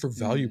changing for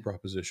value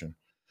proposition,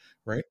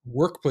 right?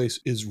 Workplace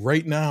is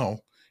right now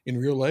in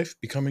real life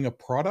becoming a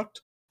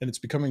product, and it's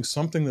becoming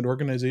something that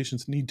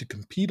organizations need to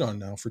compete on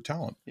now for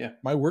talent. Yeah.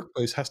 My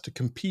workplace has to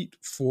compete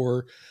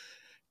for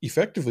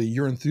effectively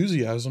your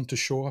enthusiasm to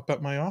show up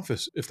at my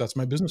office if that's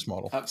my business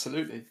model.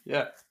 Absolutely.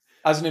 Yeah.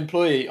 As an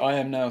employee, I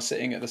am now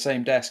sitting at the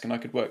same desk and I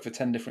could work for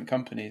 10 different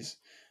companies.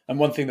 And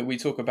one thing that we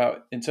talk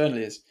about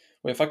internally is,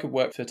 well, if I could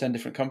work for 10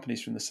 different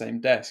companies from the same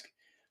desk,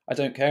 I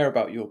don't care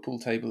about your pool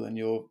table and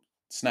your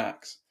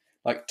snacks.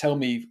 Like, tell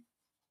me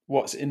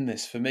what's in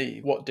this for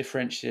me. What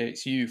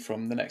differentiates you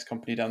from the next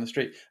company down the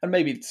street? And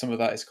maybe some of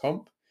that is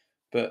comp,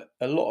 but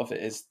a lot of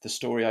it is the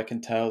story I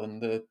can tell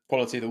and the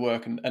quality of the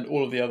work and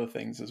all of the other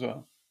things as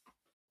well.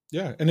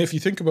 Yeah. And if you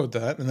think about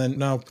that, and then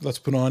now let's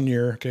put on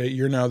you're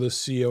now the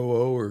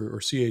COO or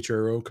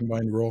CHRO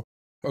combined role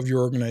of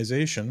your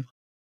organization.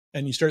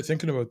 And you start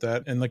thinking about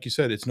that. And like you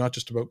said, it's not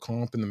just about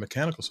comp and the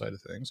mechanical side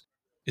of things.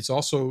 It's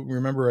also,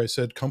 remember I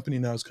said company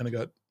now has kind of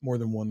got more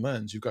than one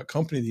lens. You've got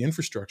company, the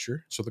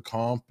infrastructure, so the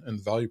comp and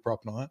the value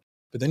prop and all that.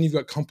 But then you've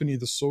got company,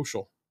 the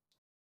social.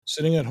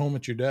 Sitting at home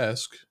at your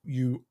desk,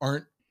 you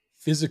aren't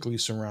physically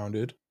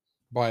surrounded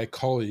by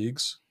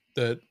colleagues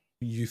that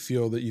you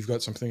feel that you've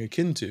got something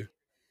akin to.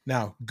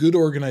 Now, good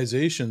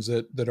organizations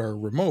that are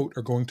remote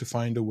are going to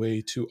find a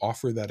way to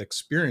offer that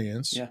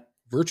experience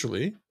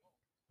virtually.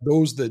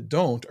 Those that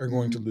don't are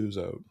going to lose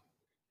out,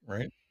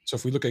 right? So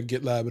if we look at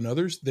GitLab and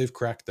others, they've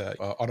cracked that.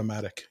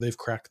 Automatic, they've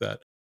cracked that,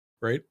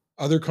 right?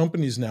 Other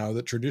companies now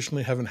that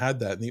traditionally haven't had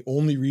that, and the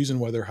only reason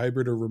why they're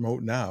hybrid or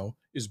remote now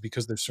is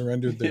because they've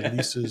surrendered their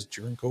leases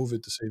during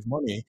COVID to save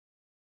money.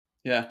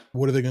 Yeah.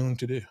 What are they going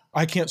to do?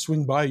 I can't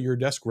swing by your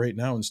desk right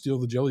now and steal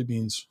the jelly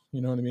beans,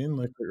 you know what I mean?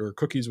 Like, or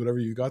cookies, whatever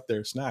you got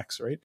there, snacks,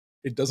 right?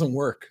 It doesn't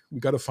work. You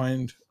got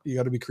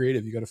to be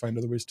creative. You got to find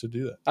other ways to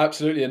do that.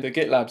 Absolutely. And the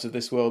GitLabs of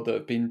this world that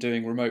have been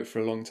doing remote for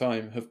a long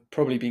time have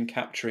probably been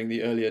capturing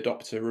the early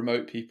adopter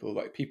remote people.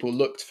 Like, people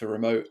looked for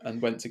remote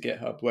and went to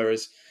GitHub,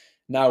 whereas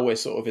now we're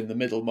sort of in the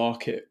middle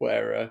market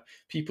where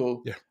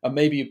people are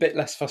maybe a bit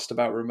less fussed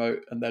about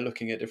remote and they're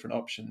looking at different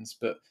options,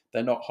 but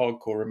they're not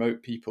hardcore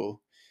remote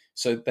people.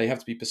 So they have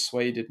to be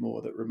persuaded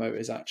more that remote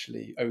is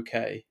actually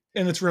okay.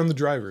 And it's around the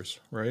drivers,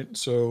 right?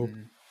 So,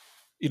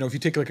 if you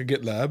take like a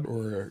GitLab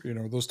or,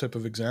 those type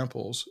of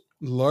examples,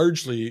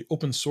 largely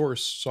open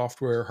source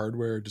software,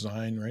 hardware,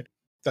 design, right?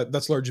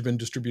 That's largely been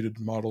distributed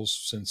models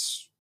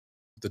since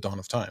the dawn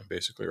of time,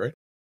 basically, right?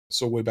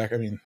 So way back,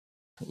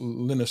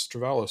 Linus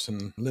Torvalds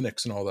and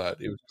Linux and all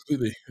that, it was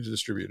completely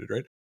distributed,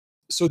 right?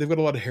 So they've got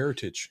a lot of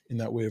heritage in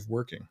that way of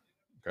working,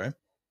 okay?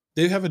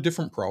 They have a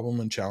different problem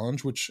and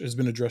challenge, which has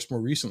been addressed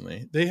more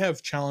recently. They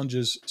have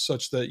challenges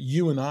such that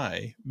you and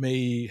I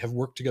may have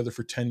worked together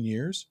for 10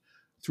 years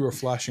through a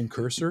flashing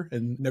cursor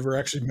and never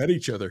actually met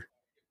each other,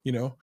 you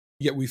know,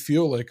 yet we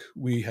feel like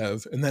we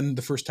have. And then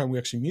the first time we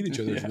actually meet each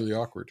other is Yeah. really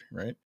awkward,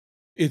 right?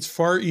 It's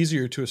far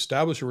easier to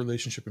establish a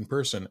relationship in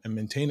person and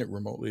maintain it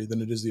remotely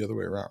than it is the other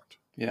way around,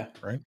 Yeah.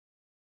 right?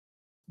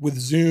 With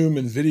Zoom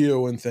and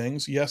video and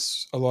things,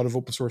 yes, a lot of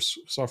open source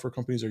software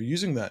companies are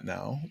using that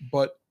now,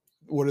 but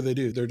what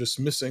do? They're just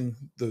missing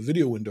the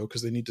video window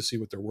because they need to see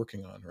what they're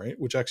working on, right?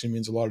 Which actually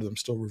means a lot of them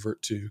still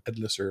revert to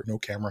headless or no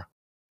camera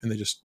and they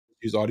just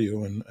use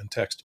audio and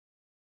text.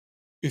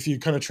 If you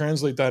kind of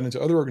translate that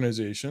into other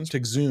organizations,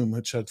 take Zoom,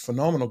 which had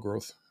phenomenal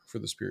growth for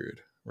this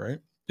period, right?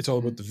 It's all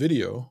about Mm. the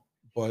video,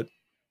 but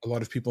a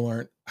lot of people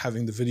aren't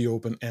having the video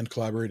open and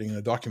collaborating in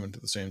a document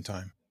at the same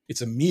time.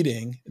 It's a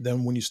meeting.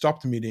 Then when you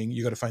stop the meeting,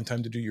 you got to find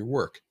time to do your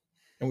work.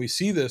 And we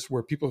see this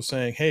where people are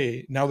saying,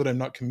 hey, now that I'm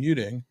not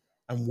commuting,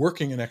 I'm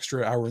working an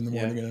extra hour in the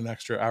Yeah. morning and an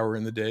extra hour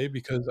in the day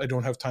because I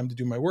don't have time to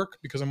do my work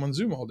because I'm on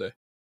Zoom all day.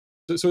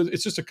 So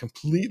it's just a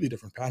completely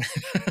different pattern.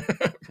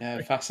 Yeah,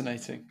 Right?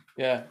 fascinating.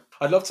 Yeah,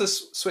 I'd love to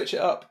switch it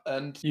up.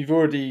 And you've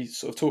already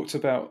sort of talked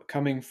about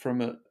coming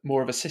from a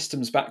more of a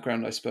systems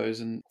background, I suppose,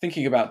 and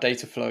thinking about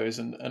data flows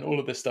and all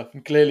of this stuff.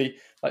 And clearly,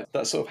 like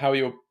that's sort of how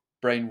your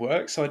brain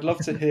works. So I'd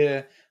love to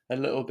hear a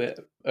little bit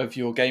of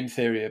your game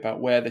theory about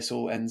where this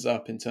all ends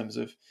up in terms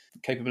of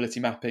capability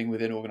mapping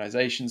within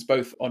organizations,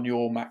 both on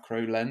your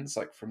macro lens,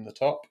 like from the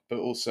top, but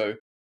also,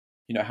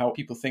 how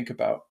people think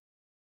about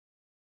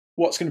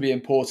what's going to be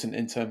important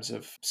in terms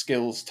of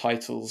skills,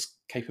 titles,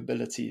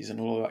 capabilities, and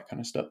all of that kind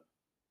of stuff.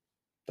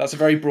 That's a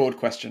very broad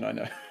question, I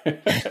know.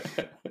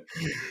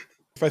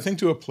 If I think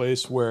to a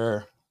place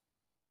where,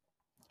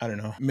 I don't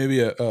know, maybe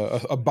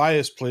a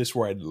biased place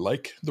where I'd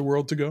like the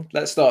world to go.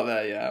 Let's start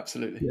there. Yeah,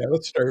 absolutely. Yeah,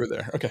 let's start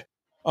there. Okay.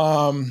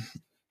 Um,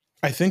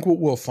 I think what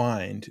we'll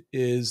find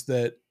is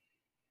that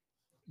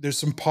there's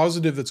some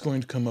positive that's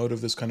going to come out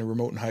of this kind of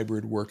remote and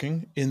hybrid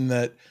working in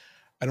that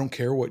I don't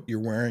care what you're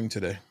wearing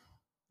today,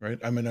 right?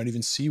 I might not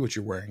even see what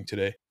you're wearing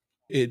today.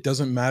 It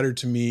doesn't matter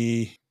to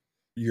me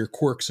your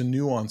quirks and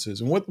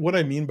nuances. And what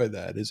I mean by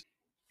that is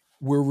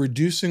we're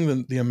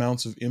reducing the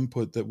amounts of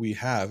input that we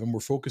have and we're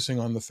focusing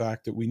on the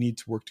fact that we need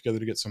to work together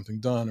to get something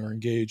done or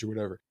engage or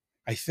whatever.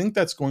 I think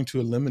that's going to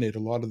eliminate a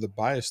lot of the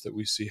bias that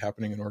we see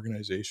happening in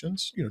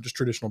organizations, just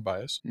traditional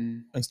bias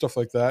Mm, and stuff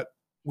like that,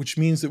 which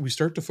means that we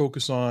start to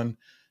focus on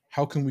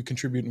how can we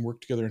contribute and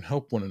work together and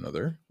help one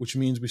another, which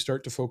means we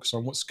start to focus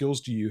on what skills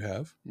do you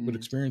have? What mm,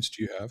 experience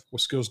do you have?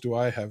 What skills do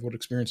I have? What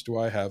experience do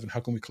I have? And how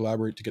can we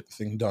collaborate to get the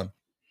thing done?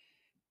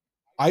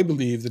 I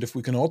believe that if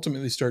we can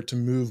ultimately start to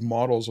move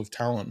models of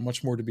talent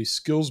much more to be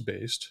skills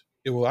based,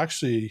 it will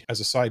actually, as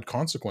a side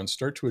consequence,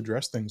 start to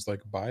address things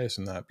like bias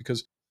in that.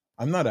 Because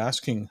I'm not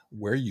asking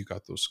where you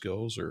got those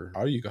skills or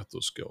how you got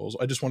those skills.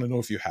 I just want to know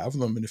if you have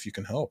them and if you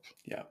can help,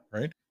 yeah.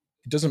 right?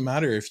 It doesn't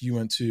matter if you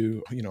went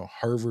to,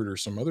 Harvard or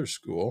some other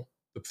school.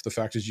 The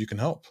fact is you can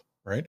help,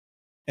 right?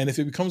 And if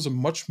it becomes a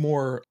much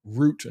more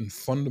root and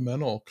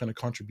fundamental kind of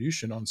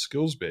contribution on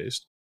skills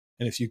based,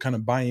 and if you kind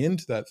of buy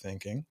into that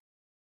thinking,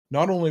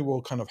 not only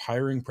will kind of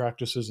hiring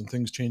practices and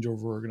things change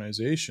over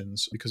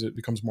organizations because it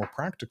becomes more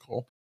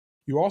practical,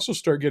 you also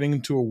start getting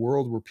into a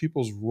world where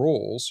people's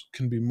roles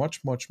can be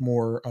much, much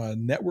more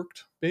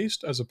networked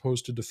based as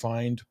opposed to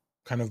defined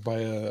kind of by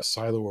a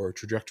silo or a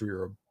trajectory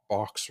or a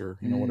box or,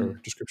 whatever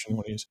Mm, description you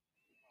want to use.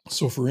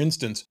 So for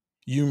instance,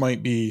 you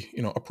might be,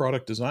 a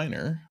product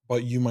designer,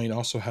 but you might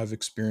also have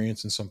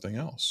experience in something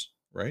else,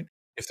 right?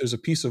 If there's a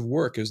piece of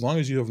work, as long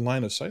as you have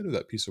line of sight of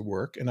that piece of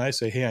work, and I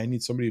say, hey, I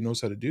need somebody who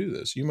knows how to do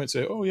this, you might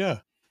say, oh yeah,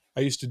 I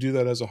used to do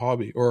that as a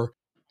hobby. Or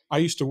I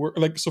used to work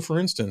like, so for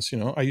instance,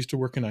 I used to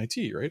work in IT,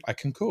 right? I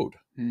can code.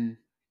 mm.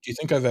 Do you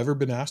think I've ever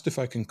been asked if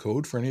I can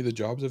code for any of the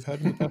jobs I've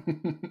had in the past?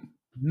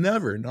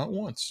 Never, not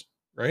once,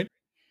 right?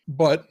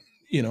 But,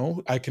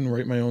 I can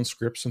write my own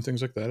scripts and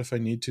things like that if I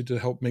need to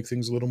help make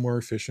things a little more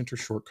efficient or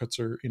shortcuts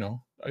or,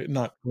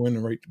 not go in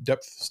and write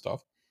depth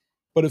stuff.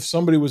 But if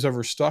somebody was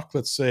ever stuck,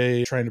 let's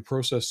say, trying to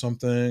process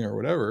something or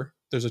whatever,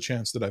 there's a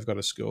chance that I've got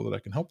a skill that I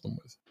can help them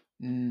with.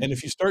 And Mm,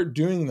 if you start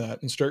doing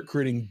that and start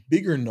creating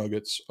bigger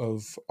nuggets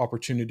of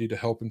opportunity to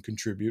help and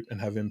contribute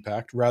and have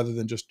impact rather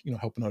than just,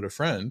 helping out a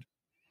friend,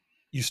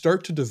 you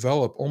start to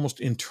develop almost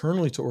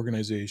internally to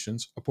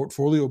organizations a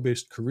portfolio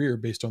based career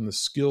based on the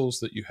skills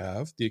that you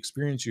have, the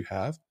experience you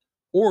have,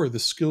 or the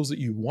skills that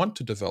you want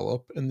to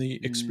develop and the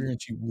mm,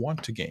 experience you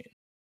want to gain,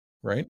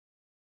 right?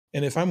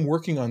 And if I'm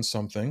working on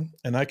something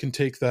and I can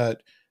take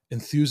that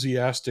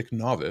enthusiastic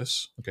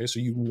novice, okay, so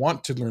you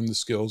want to learn the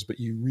skills, but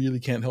you really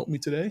can't help me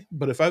today.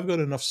 But if I've got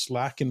enough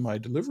slack in my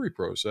delivery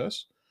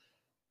process,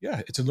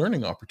 yeah, it's a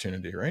learning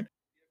opportunity, right?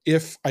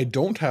 If I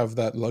don't have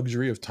that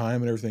luxury of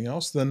time and everything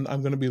else, then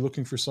I'm going to be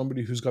looking for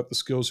somebody who's got the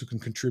skills who can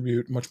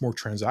contribute much more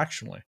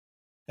transactionally.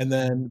 And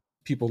then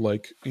people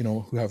like,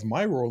 who have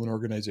my role in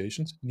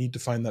organizations need to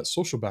find that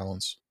social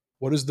balance.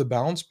 What is the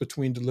balance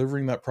between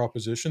delivering that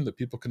proposition that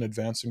people can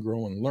advance and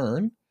grow and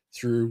learn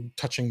through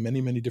touching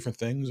many, many different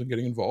things and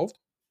getting involved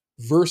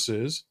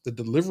versus the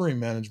delivery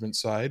management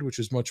side, which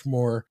is much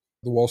more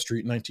the Wall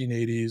Street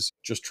 1980s,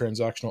 just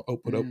transactional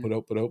output, output,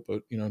 output,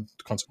 output, the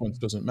consequence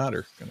doesn't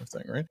matter kind of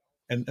thing, right?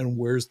 And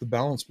where's the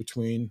balance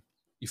between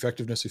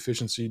effectiveness,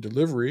 efficiency,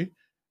 delivery,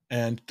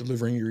 and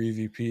delivering your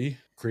EVP,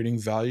 creating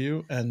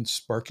value, and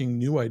sparking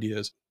new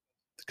ideas?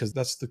 Because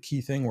that's the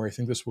key thing where I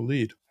think this will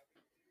lead.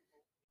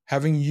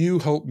 Having you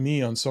help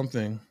me on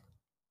something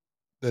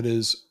that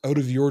is out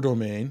of your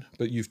domain,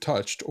 but you've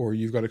touched or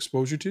you've got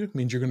exposure to,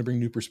 means you're going to bring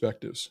new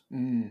perspectives,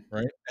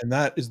 right? And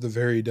that is the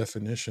very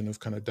definition of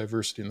kind of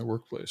diversity in the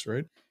workplace,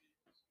 right?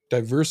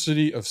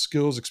 Diversity of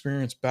skills,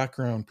 experience,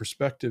 background,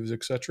 perspectives,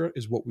 etc.,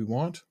 is what we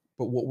want.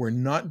 But what we're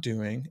not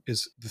doing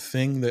is the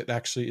thing that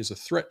actually is a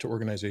threat to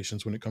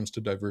organizations when it comes to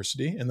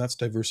diversity, and that's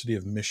diversity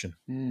of mission,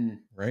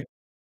 right?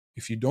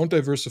 If you don't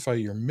diversify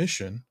your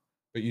mission,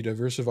 but you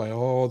diversify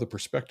all the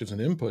perspectives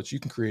and inputs, you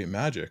can create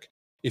magic.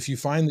 If you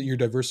find that you're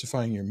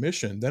diversifying your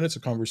mission, then it's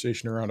a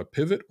conversation around a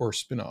pivot or a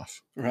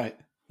spin-off. Right.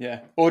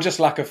 Yeah. Or just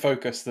lack of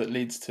focus that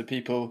leads to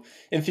people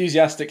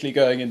enthusiastically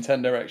going in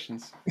 10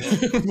 directions.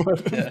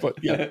 Yeah. but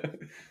yeah.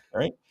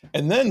 Right.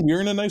 And then you're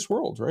in a nice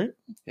world, right?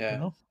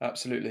 Yeah,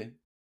 absolutely.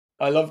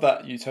 I love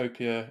that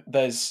utopia.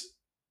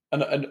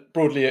 And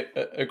broadly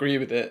agree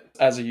with it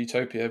as a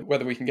utopia,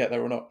 whether we can get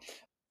there or not.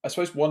 I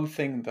suppose one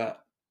thing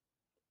that,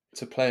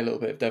 to play a little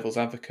bit of devil's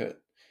advocate,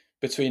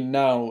 between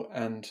now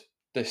and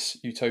this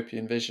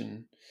utopian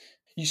vision,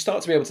 you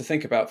start to be able to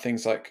think about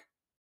things like,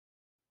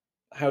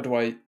 how do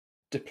I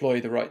deploy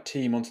the right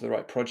team onto the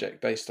right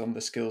project based on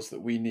the skills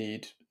that we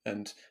need?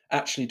 And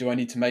actually, do I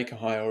need to make a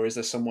hire, or is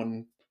there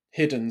someone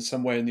hidden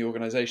somewhere in the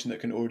organization that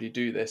can already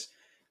do this?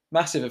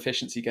 Massive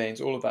efficiency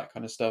gains, all of that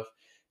kind of stuff.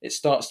 It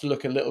starts to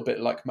look a little bit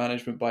like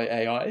management by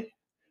AI,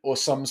 or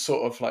some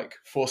sort of like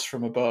force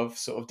from above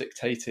sort of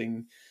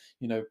dictating,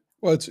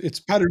 Well,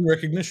 it's pattern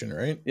recognition,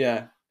 right?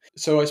 Yeah.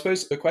 So I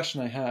suppose the question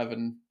I have,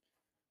 and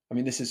I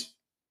mean, this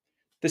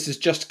has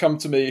just come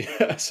to me,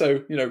 so,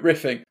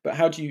 riffing, but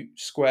how do you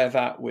square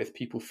that with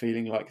people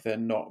feeling like they're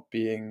not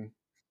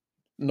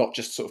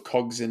just sort of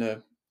cogs in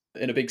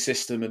a big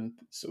system and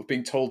sort of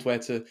being told where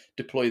to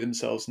deploy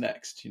themselves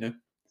next,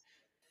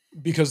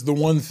 Because the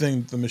one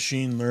thing the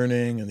machine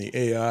learning and the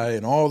AI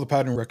and all the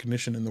pattern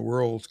recognition in the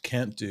world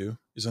can't do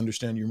is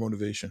understand your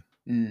motivation,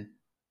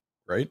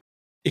 right?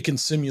 It can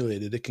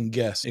simulate it, it can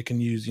guess, it can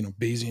use,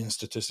 Bayesian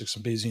statistics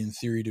and Bayesian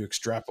theory to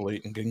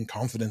extrapolate and gain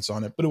confidence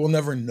on it, but it will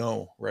never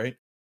know, right?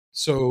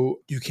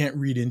 So you can't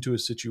read into a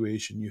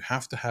situation. You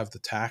have to have the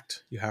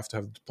tact, you have to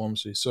have the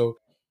diplomacy. So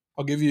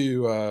I'll give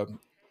you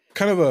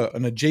kind of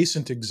an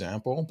adjacent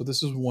example, but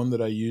this is one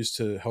that I use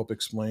to help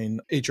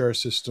explain HR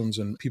systems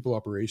and people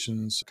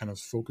operations kind of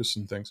focus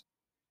and things.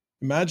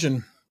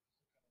 Imagine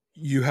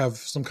you have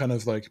some kind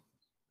of like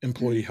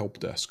employee help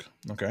desk,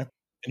 okay?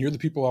 And you're the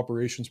people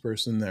operations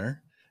person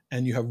there,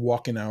 and you have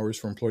walk-in hours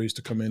for employees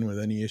to come in with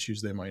any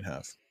issues they might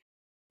have.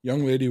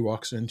 Young lady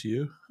walks into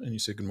you and you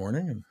say, "Good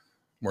morning," and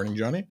 "Morning,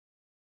 Johnny.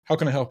 How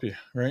can I help you?"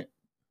 Right?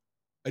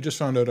 "I just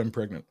found out I'm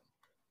pregnant."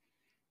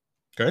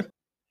 Okay?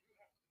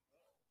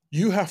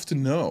 You have to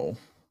know,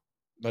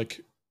 like,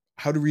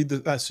 how to read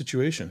that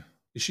situation.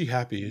 Is she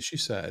happy? Is she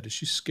sad? Is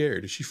she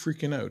scared? Is she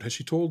freaking out? Has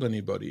she told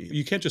anybody?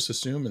 You can't just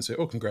assume and say,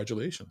 "Oh,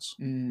 congratulations,"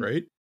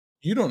 right?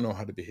 You don't know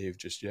how to behave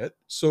just yet.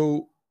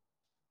 So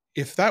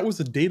if that was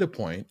a data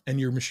point and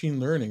your machine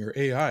learning or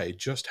AI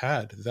just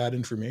had that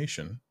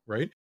information,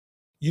 right?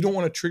 You don't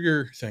want to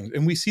trigger things.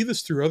 And we see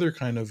this through other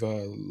kind of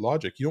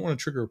logic. You don't want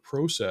to trigger a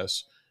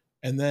process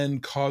and then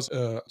cause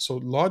so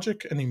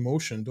logic and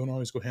emotion don't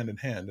always go hand in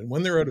hand. And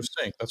when they're out of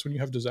sync, that's when you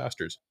have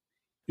disasters.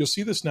 You'll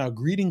see this now.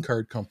 Greeting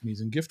card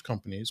companies and gift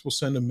companies will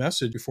send a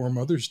message before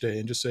Mother's Day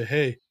and just say,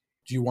 "Hey,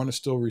 do you want to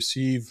still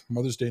receive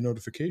Mother's Day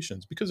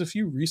notifications?" Because if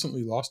you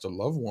recently lost a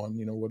loved one,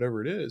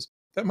 whatever it is,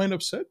 that might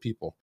upset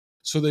people.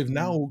 So they've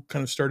now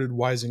kind of started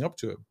wising up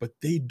to it, but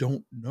they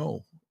don't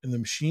know. And the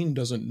machine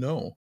doesn't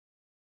know.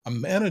 A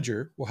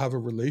manager will have a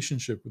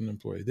relationship with an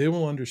employee. They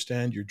will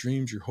understand your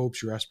dreams, your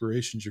hopes, your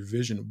aspirations, your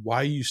vision,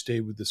 why you stay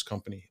with this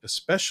company,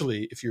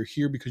 especially if you're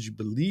here because you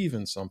believe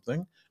in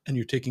something and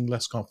you're taking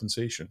less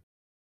compensation.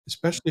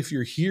 Especially if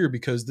you're here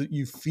because that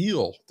you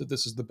feel that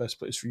this is the best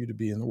place for you to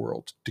be in the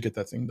world to get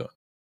that thing done,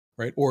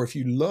 right? Or if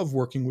you love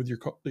working with your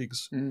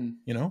colleagues, the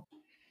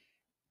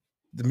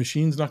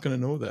machine's not going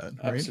to know that,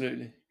 right?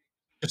 Absolutely.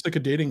 Just like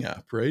a dating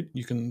app, right?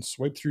 You can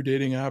swipe through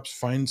dating apps,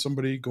 find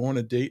somebody, go on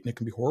a date, and it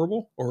can be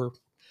horrible, or,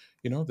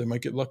 they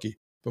might get lucky.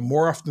 But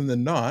more often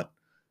than not,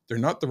 they're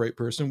not the right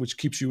person, which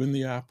keeps you in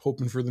the app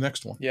hoping for the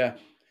next one. Yeah.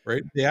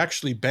 Right? They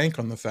actually bank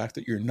on the fact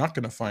that you're not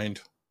going to find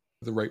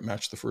the right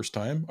match the first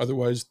time.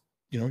 Otherwise,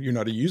 you're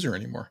not a user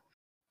anymore.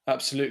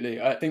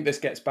 Absolutely. I think this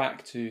gets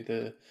back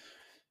to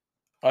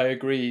I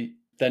agree,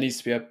 there needs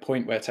to be a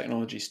point where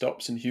technology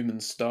stops and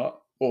humans start,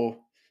 or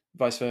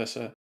vice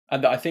versa.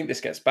 And I think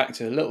this gets back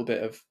to a little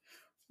bit of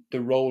the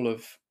role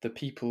of the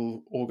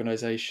people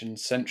organization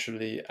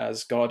centrally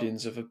as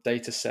guardians of a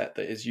data set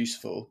that is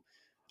useful,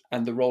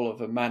 and the role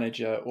of a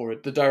manager or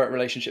the direct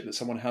relationship that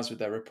someone has with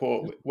their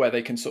report, where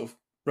they can sort of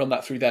run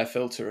that through their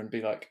filter and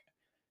be like,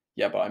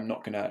 yeah, but I'm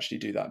not going to actually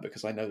do that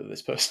because I know that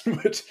this person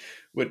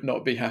would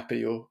not be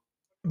happy or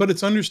But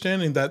it's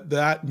understanding that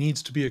that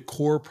needs to be a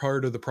core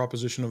part of the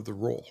proposition of the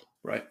role,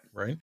 right.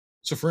 right?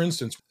 So, for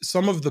instance,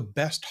 some of the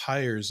best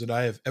hires that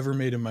I have ever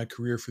made in my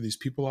career for these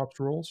people ops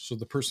roles, so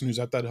the person who's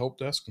at that help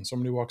desk and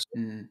somebody walks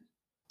in, Mm,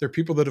 they're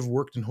people that have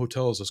worked in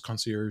hotels as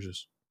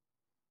concierges,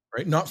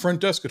 right? Not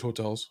front desk at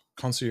hotels,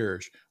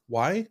 concierge.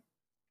 Why?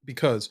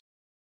 Because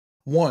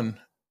one,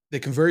 they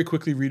can very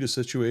quickly read a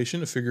situation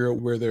to figure out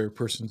where their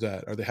person's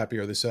at. Are they happy?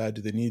 Are they sad?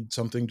 Do they need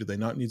something? Do they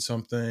not need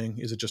something?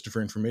 Is it just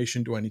for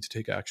information? Do I need to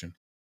take action?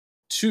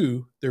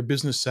 Two, they're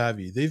business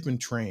savvy. They've been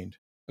trained.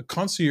 A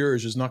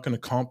concierge is not going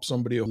to comp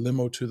somebody a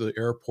limo to the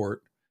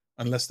airport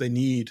unless they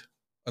need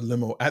a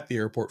limo at the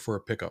airport for a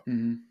pickup,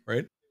 mm,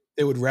 right?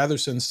 They would rather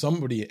send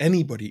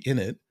anybody in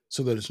it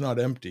so that it's not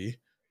empty,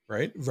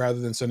 right? Rather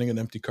than sending an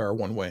empty car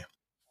one way.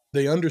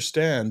 They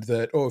understand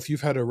that, oh, if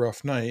you've had a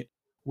rough night,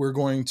 we're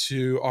going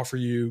to offer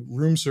you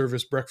room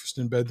service, breakfast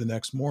in bed the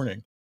next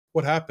morning.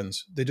 What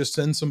happens? They just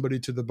send somebody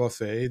to the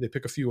buffet, they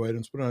pick a few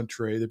items, put it on a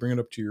tray, they bring it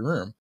up to your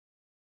room.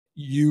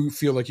 You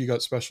feel like you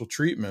got special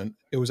treatment.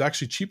 It was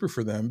actually cheaper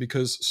for them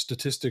because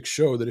statistics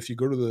show that if you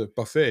go to the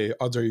buffet,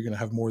 odds are you're going to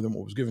have more than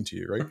what was given to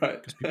you, right?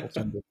 right. Because people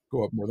tend to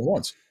go up more than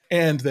once.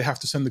 And they have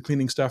to send the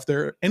cleaning staff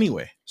there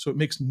anyway. So it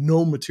makes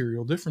no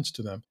material difference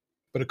to them.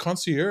 But a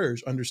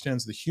concierge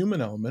understands the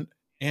human element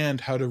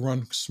and how to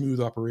run smooth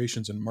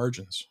operations and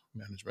margins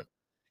management,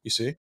 you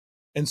see?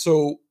 And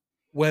so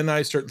when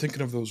I start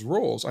thinking of those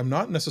roles, I'm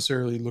not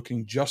necessarily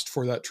looking just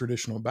for that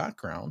traditional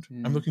background.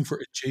 I'm Mm, looking for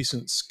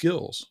adjacent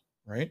skills,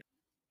 right?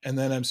 And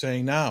then I'm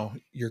saying, now,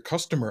 your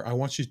customer, I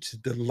want you to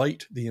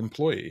delight the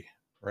employee,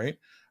 right?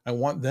 I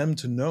want them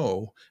to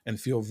know and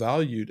feel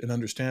valued and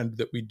understand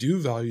that we do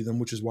value them,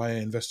 which is why I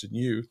invest in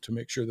you to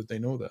make sure that they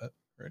know that,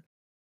 right?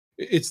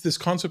 It's this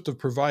concept of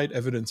provide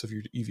evidence of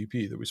your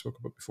EVP that we spoke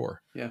about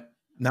before. yeah.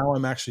 Now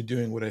I'm actually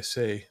doing what I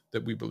say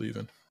that we believe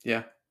in.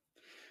 Yeah.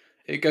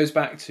 It goes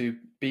back to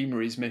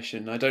Beamery's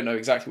mission. I don't know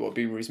exactly what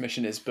Beamery's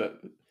mission is, but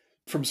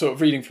from sort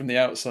of reading from the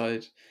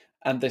outside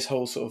and this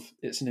whole sort of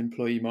it's an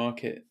employee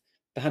market,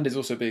 the hand is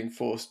also being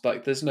forced.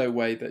 Like there's no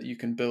way that you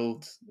can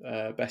build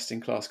a best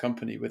in class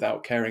company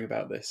without caring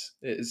about this.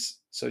 It is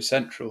so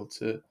central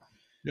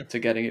Yeah. to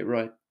getting it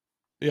right.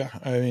 Yeah.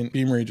 I mean,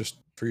 Beamery, just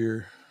for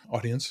your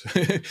audience,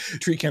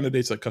 treat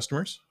candidates like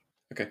customers.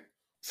 Okay.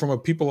 From a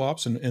people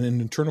ops and an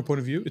internal point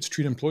of view, it's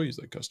treat employees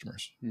like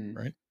customers, Mm,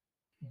 right?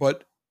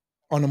 But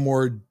on a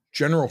more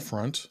general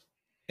front,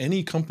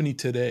 any company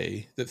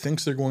today that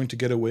thinks they're going to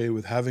get away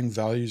with having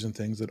values and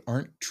things that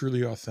aren't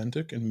truly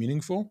authentic and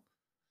meaningful,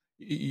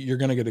 you're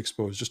going to get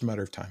exposed, just a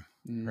matter of time,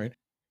 mm, right?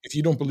 If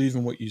you don't believe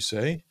in what you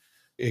say,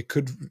 it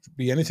could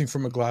be anything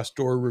from a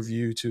Glassdoor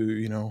review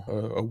to,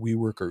 a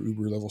WeWork or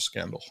Uber level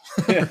scandal,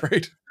 yeah.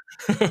 right?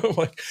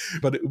 Like,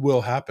 but it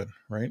will happen,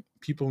 right?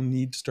 People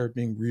need to start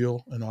being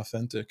real and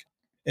authentic.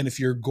 And if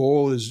your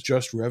goal is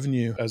just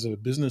revenue as a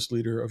business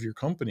leader of your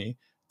company,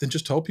 then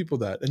just tell people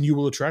that, and you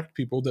will attract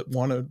people that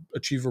want to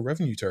achieve a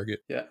revenue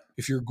target. Yeah.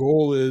 If your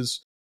goal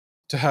is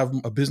to have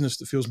a business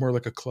that feels more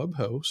like a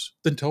clubhouse,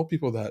 then tell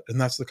people that, and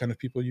that's the kind of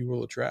people you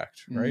will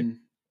attract, right? Mm,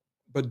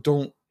 But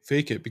don't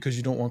fake it because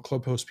you don't want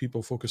clubhouse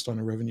people focused on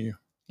a revenue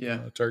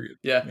yeah. target,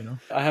 Yeah. you know?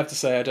 I have to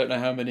say, I don't know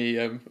how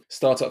many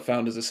startup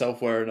founders are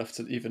self aware enough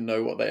to even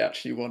know what they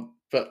actually want,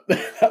 but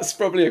that's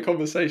probably a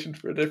conversation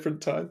for a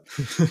different time.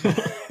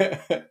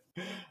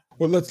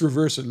 Well, let's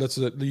reverse it. Let's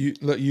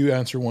let you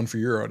answer one for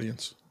your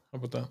audience. How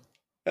about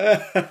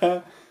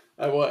that?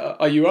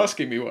 Are you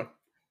asking me one?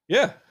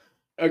 Yeah.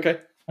 Okay.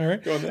 All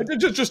right. Go on then.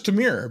 Just to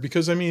mirror,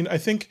 because I mean, I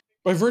think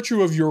by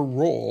virtue of your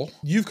role,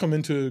 you've come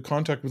into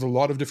contact with a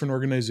lot of different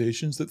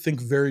organizations that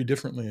think very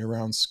differently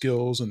around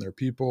skills and their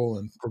people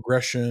and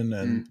progression.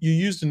 And Mm, you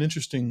used an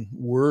interesting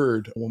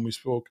word when we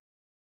spoke.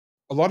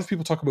 A lot of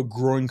people talk about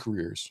growing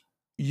careers.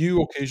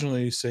 You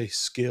occasionally say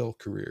scale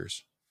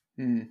careers,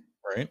 mm,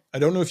 right? I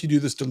don't know if you do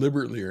this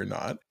deliberately or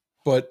not,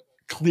 but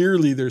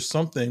clearly there's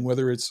something,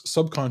 whether it's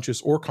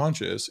subconscious or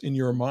conscious, in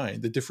your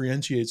mind that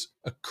differentiates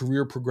a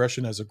career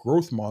progression as a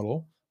growth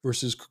model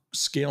versus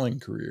scaling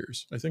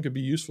careers. I think it'd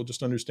be useful just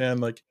to understand,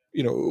 like,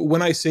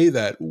 when I say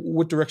that,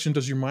 what direction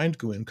does your mind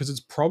go in? Because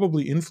it's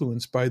probably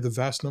influenced by the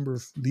vast number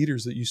of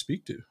leaders that you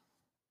speak to.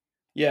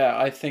 yeah,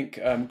 I think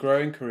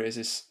growing careers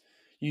is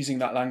using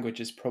that language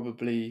is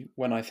probably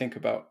when I think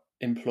about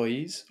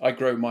employees. I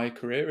grow my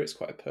career. It's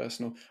quite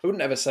personal. I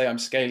wouldn't ever say I'm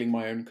scaling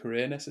my own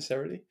career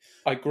necessarily.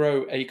 I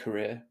grow a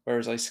career,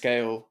 whereas I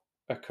scale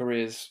a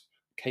career's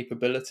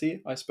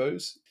capability, I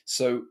suppose.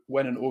 So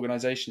when an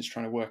organization is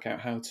trying to work out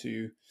how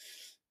to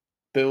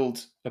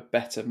build a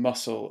better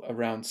muscle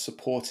around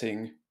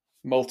supporting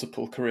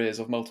multiple careers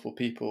of multiple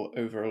people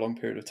over a long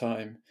period of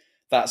time,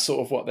 that's sort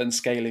of what then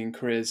scaling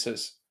careers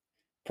has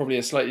probably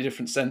a slightly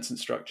different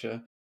sentence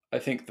structure. I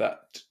think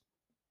that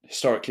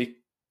historically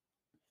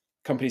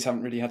companies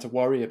haven't really had to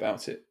worry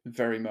about it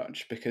very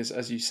much because,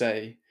 as you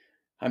say,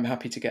 I'm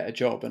happy to get a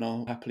job and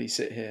I'll happily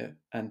sit here.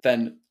 And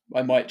then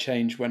I might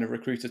change when a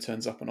recruiter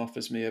turns up and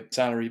offers me a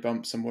salary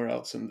bump somewhere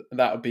else. And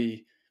that would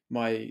be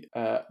my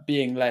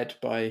being led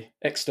by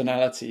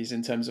externalities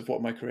in terms of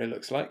what my career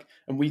looks like.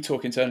 And we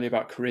talk internally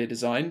about career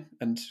design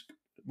and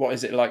what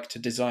is it like to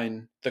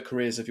design the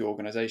careers of your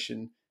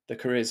organization, the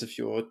careers of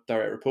your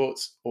direct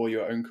reports, or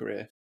your own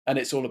career. And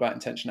it's all about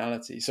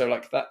intentionality. So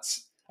like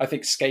that's, I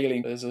think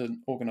scaling as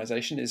an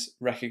organization is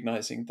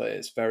recognizing that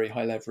it's very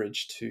high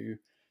leverage to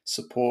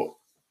support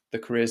the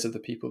careers of the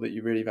people that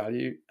you really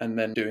value and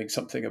then doing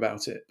something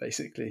about it,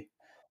 basically.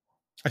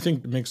 I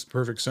think it makes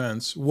perfect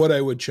sense. What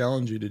I would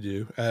challenge you to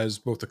do as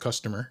both a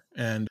customer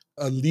and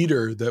a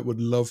leader that would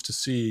love to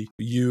see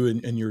you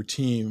and your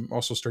team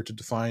also start to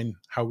define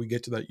how we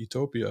get to that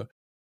utopia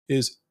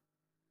is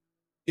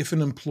if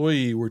an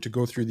employee were to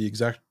go through the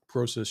exact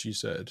process you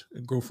said,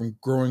 and go from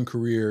growing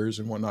careers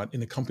and whatnot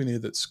in a company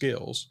that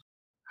scales,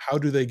 how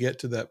do they get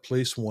to that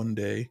place one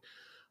day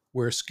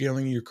where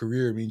scaling your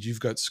career means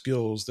you've got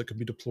skills that can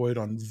be deployed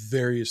on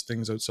various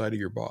things outside of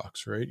your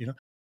box, right?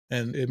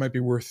 And it might be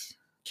worth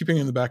keeping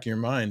in the back of your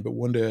mind, but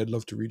one day I'd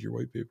love to read your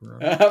white paper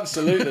on it.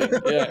 Absolutely.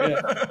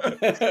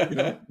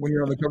 Yeah. When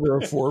you're on the cover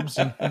of Forbes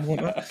and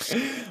whatnot.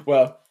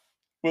 Well,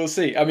 we'll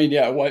see. I mean,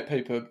 a white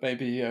paper,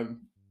 maybe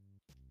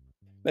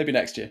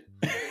next year.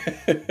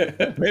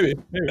 maybe.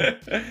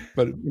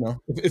 But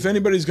if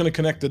anybody's going to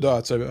connect the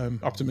dots,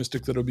 I'm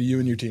optimistic that it'll be you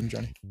and your team,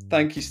 Johnny.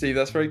 Thank you, Steve.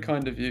 That's very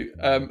kind of you.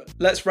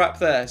 Let's wrap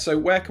there. So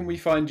where can we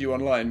find you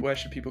online? Where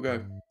should people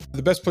go?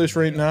 The best place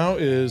right now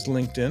is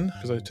LinkedIn,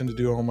 because I tend to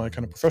do all my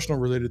kind of professional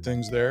related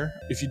things there.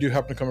 If you do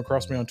happen to come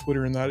across me on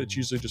Twitter and that, it's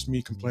usually just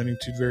me complaining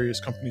to various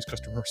companies'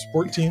 customer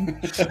support team.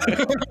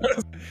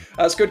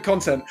 That's good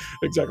content.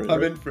 Exactly.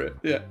 I'm in for it.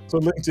 Yeah. So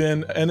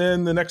LinkedIn. And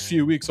then the next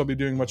few weeks, I'll be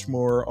doing much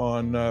more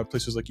on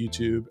places like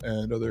YouTube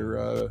and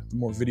other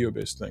more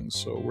video-based things.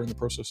 So we're in the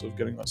process of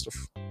getting that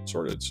stuff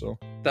sorted. So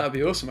that would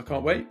be awesome. I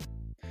can't wait.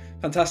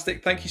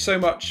 Fantastic. Thank you so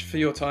much for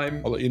your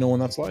time. I'll let you know when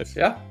that's live.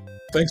 Yeah.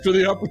 Thanks for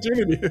the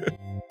opportunity.